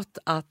flott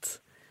att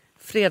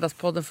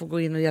Fredagspodden får gå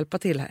in och hjälpa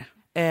till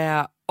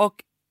här.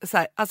 Och så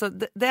här, alltså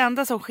det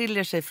enda som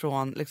skiljer sig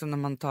från liksom, när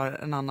man tar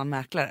en annan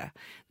mäklare,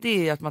 det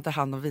är ju att man tar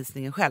hand om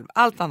visningen själv.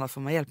 Allt annat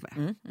får man hjälp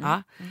med.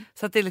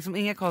 Så att det är liksom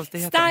inga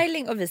konstigheter.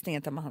 Styling och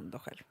visningen tar man hand om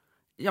själv.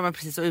 Ja men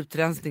precis, och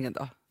utrensningen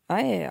då.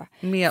 Ja.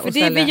 För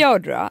det vi gör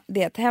då,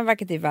 det är att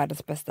Hemverket är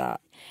världens bästa.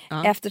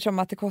 Eftersom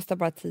att det kostar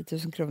bara 10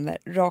 000 kronor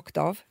rakt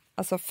av.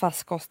 Alltså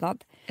fast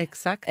kostnad.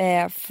 Exakt.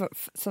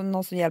 Som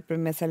någon som hjälper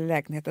med att sälja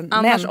lägenheten.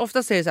 Annars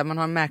oftast är det så att man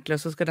har en mäklare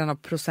så ska den ha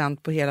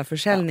procent på hela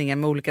försäljningen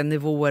med olika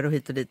nivåer och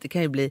hit och dit. Det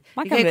kan ju bli,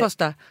 det kan ju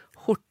kosta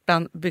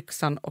skjortan,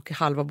 byxan och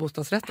halva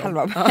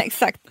bostadsrätten.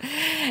 Exakt.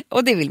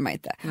 Och det vill man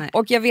inte. Nej.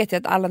 Och jag vet ju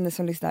att alla ni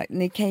som lyssnar,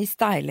 ni kan ju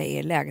styla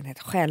er lägenhet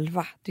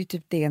själva. Det är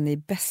typ det ni är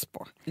bäst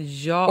på.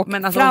 Ja, och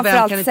men alltså vem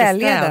kan inte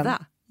städa? Den.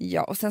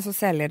 Ja, och sen så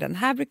säljer den.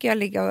 Här brukar jag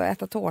ligga och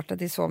äta tårta,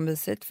 det är så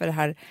mysigt. För det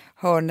här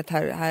hörnet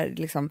här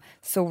liksom,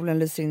 solen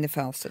lyser in i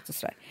fönstret och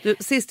sådär. Du,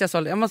 sist jag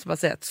sålde, jag måste bara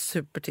säga ett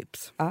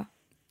supertips.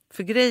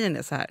 För grejen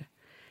är så här.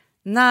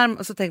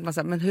 Så tänker man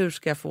så här, men hur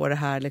ska jag få det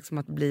här liksom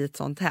att bli ett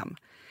sånt hem?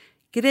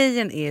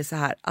 Grejen är så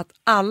här att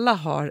alla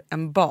har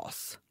en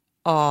bas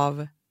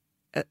av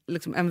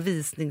liksom en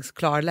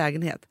visningsklar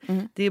lägenhet.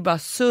 Det är bara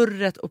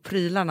surret och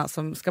prylarna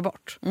som ska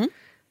bort.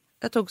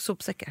 Jag tog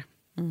sopsäckar.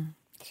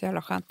 Så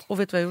jävla skönt. Och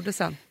vet du vad jag gjorde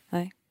sen?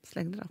 Nej.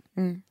 Slängde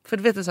den. För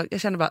du vet du så,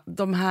 jag kände bara,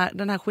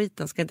 den här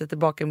skiten ska inte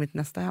tillbaka i mitt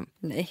nästa hem.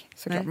 Nej,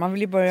 såklart. Man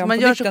vill ju börja så man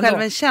gör sig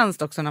själv en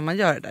tjänst också när man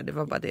gör det där. Det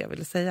var bara det jag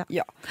ville säga.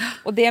 Ja,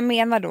 och det jag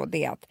menar då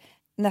det är att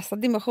nästa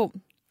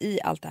dimension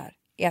i allt det här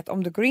är att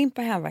om du går in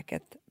på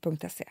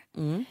hemverket.se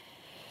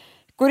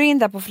går in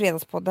där på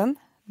Fredagspodden,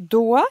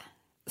 då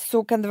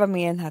så kan du vara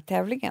med i den här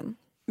tävlingen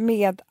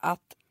med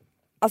att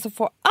alltså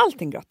få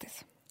allting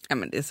gratis. Ja,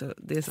 men det är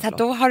så Så att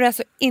då har du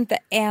alltså inte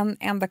en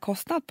enda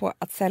kostnad på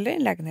att sälja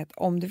din lägenhet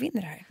om du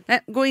vinner det här. Nej,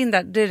 gå in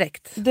där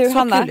direkt. Du, så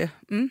Hanna, kul.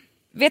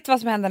 vet du vad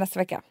som händer nästa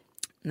vecka?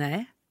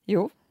 Nej.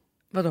 Jo.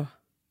 Vadå?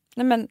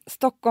 Nej, men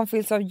Stockholm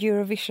fylls av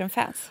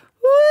Eurovision-fans.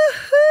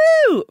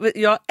 Woohoo!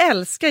 Jag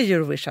älskar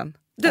Eurovision.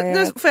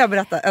 Nu får jag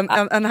berätta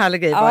en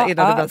härlig grej bara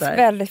innan du berättar.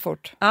 Väldigt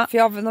fort. Ja. För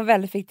jag har något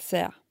väldigt viktigt att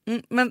säga.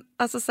 Men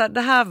alltså så här,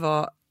 det här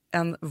var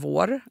en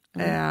vår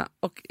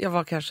och jag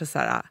var kanske så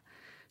här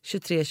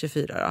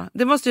 23-24 då.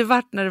 Det måste ju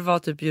varit när det var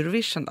typ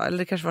Eurovision då, eller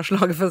det kanske var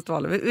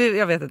schlagerfestivalen.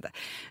 Jag vet inte.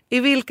 I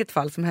vilket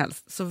fall som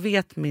helst så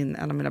vet en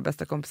av mina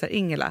bästa kompisar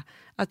Ingela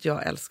att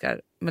jag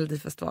älskar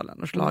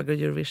Melodifestivalen och schlager och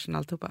Eurovision och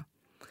alltihopa.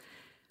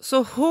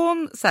 Så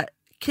hon så här,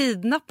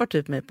 kidnappar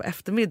typ mig på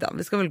eftermiddagen.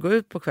 Vi ska väl gå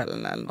ut på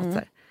kvällen eller något så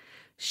här.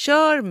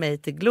 Kör mig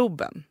till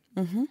Globen.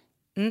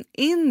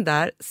 In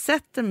där,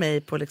 sätter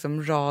mig på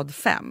liksom rad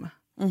 5.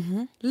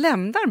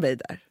 Lämnar mig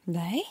där.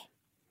 Nej.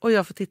 Och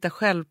jag får titta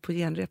själv på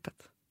genrepet.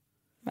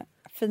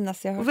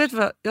 Finast jag hört. Och vet du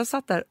vad? Jag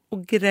satt där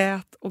och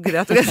grät. Det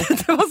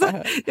var så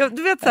här,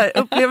 du vet så här,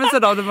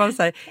 upplevelsen av det var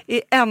så här,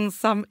 är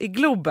ensam i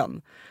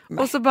Globen.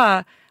 Och så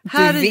bara,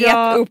 här du är vet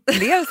jag.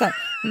 upplevelsen.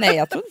 Nej,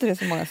 jag tror inte det är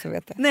så många som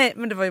vet det. Nej,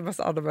 men det var ju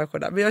massa andra människor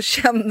där. Men jag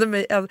kände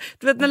mig,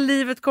 du vet när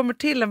livet kommer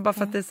till en bara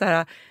för att det är så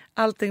här,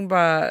 allting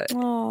bara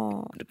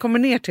kommer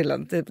ner till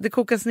en. Det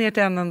kokas ner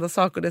till en enda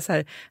sak och det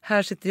är så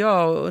här sitter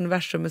jag och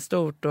universum är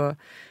stort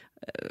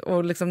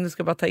och liksom nu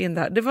ska jag bara ta in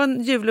det här. Det var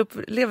en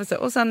julupplevelse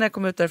och sen när jag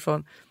kom ut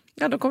därifrån,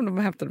 då kom de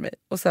och hämtade mig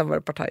och sen var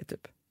det partaj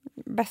typ.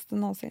 Bästa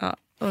någonsin. Ja,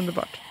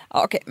 underbart.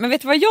 Ja, okej. Men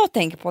vet du vad jag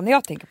tänker på när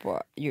jag tänker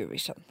på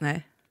Eurovision?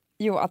 Nej.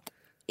 Jo, att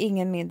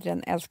ingen mindre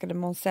än älskade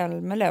Måns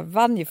Zelmerlöw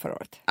vann ju förra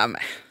året. Ja,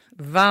 men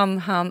vann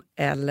han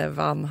eller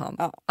vann han?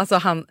 Ja.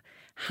 Alltså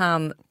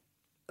han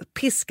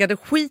piskade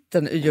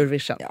skiten ur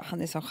Eurovision. Ja,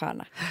 han är som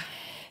stjärna.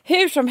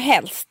 Hur som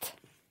helst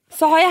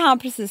så har han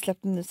precis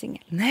släppt en ny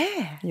singel.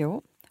 Nej.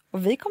 Jo,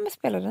 och vi kommer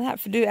spela den här,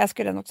 för du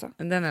älskar den också.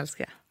 Den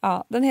älskar jag.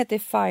 Ja, den heter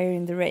Fire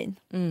in the Rain.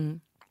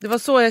 Det var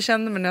så jag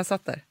kände mig när jag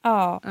satt där.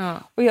 Ja,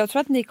 och jag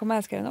tror att ni kommer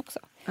älska den också.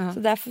 Så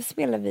därför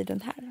spelar vi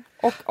den här.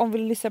 Och om vi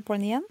lyssnar på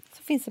den igen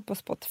så finns den på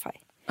Spotify.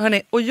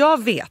 Hörrni, och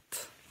jag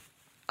vet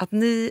att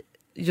ni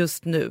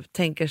just nu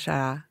tänker så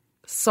här,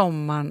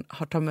 sommaren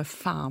har ta med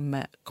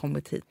fan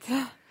kommit hit.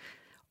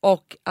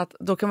 Och att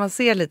då kan man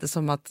se lite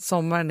som att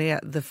sommaren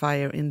är the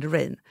fire in the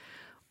rain.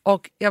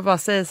 Och jag bara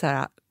säger så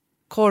här,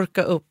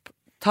 korka upp,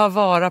 ta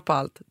vara på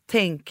allt.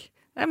 Tänk,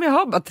 nej men jag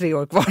har bara 3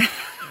 år kvar.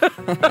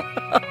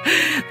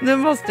 Nu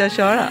måste jag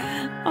köra.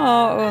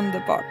 Ja,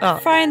 underbart. Ja.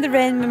 Fire in the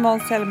Rain med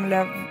Måns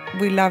Zelmerlöw.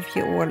 We love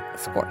you all.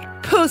 Skål.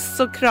 Puss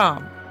och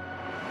kram.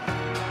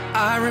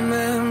 I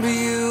remember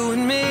you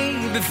and me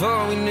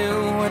before we knew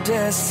our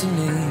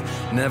destiny.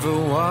 Never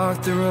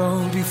walked the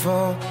road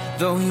before,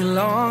 though you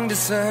longed to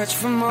search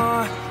for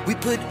more. We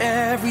put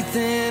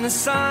everything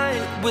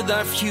aside with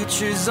our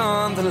futures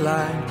on the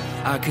line.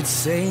 I could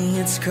say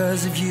it's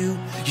 'cause of you.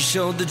 You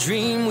showed the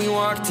dream we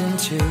walked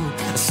into.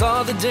 I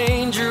saw the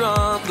danger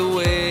on the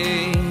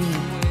way,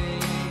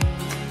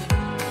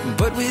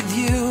 but with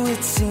you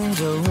it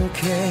seemed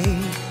okay.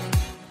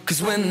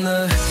 'Cause when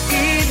the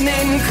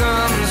evening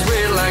comes,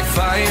 we're like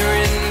fire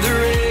in the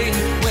rain.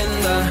 When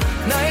the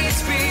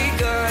night's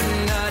begun,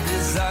 our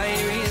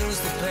desire heals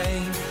the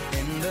pain.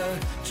 And the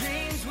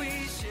dreams we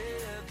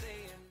share,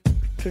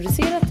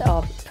 Producerat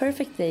av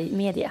Perfect Day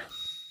Media.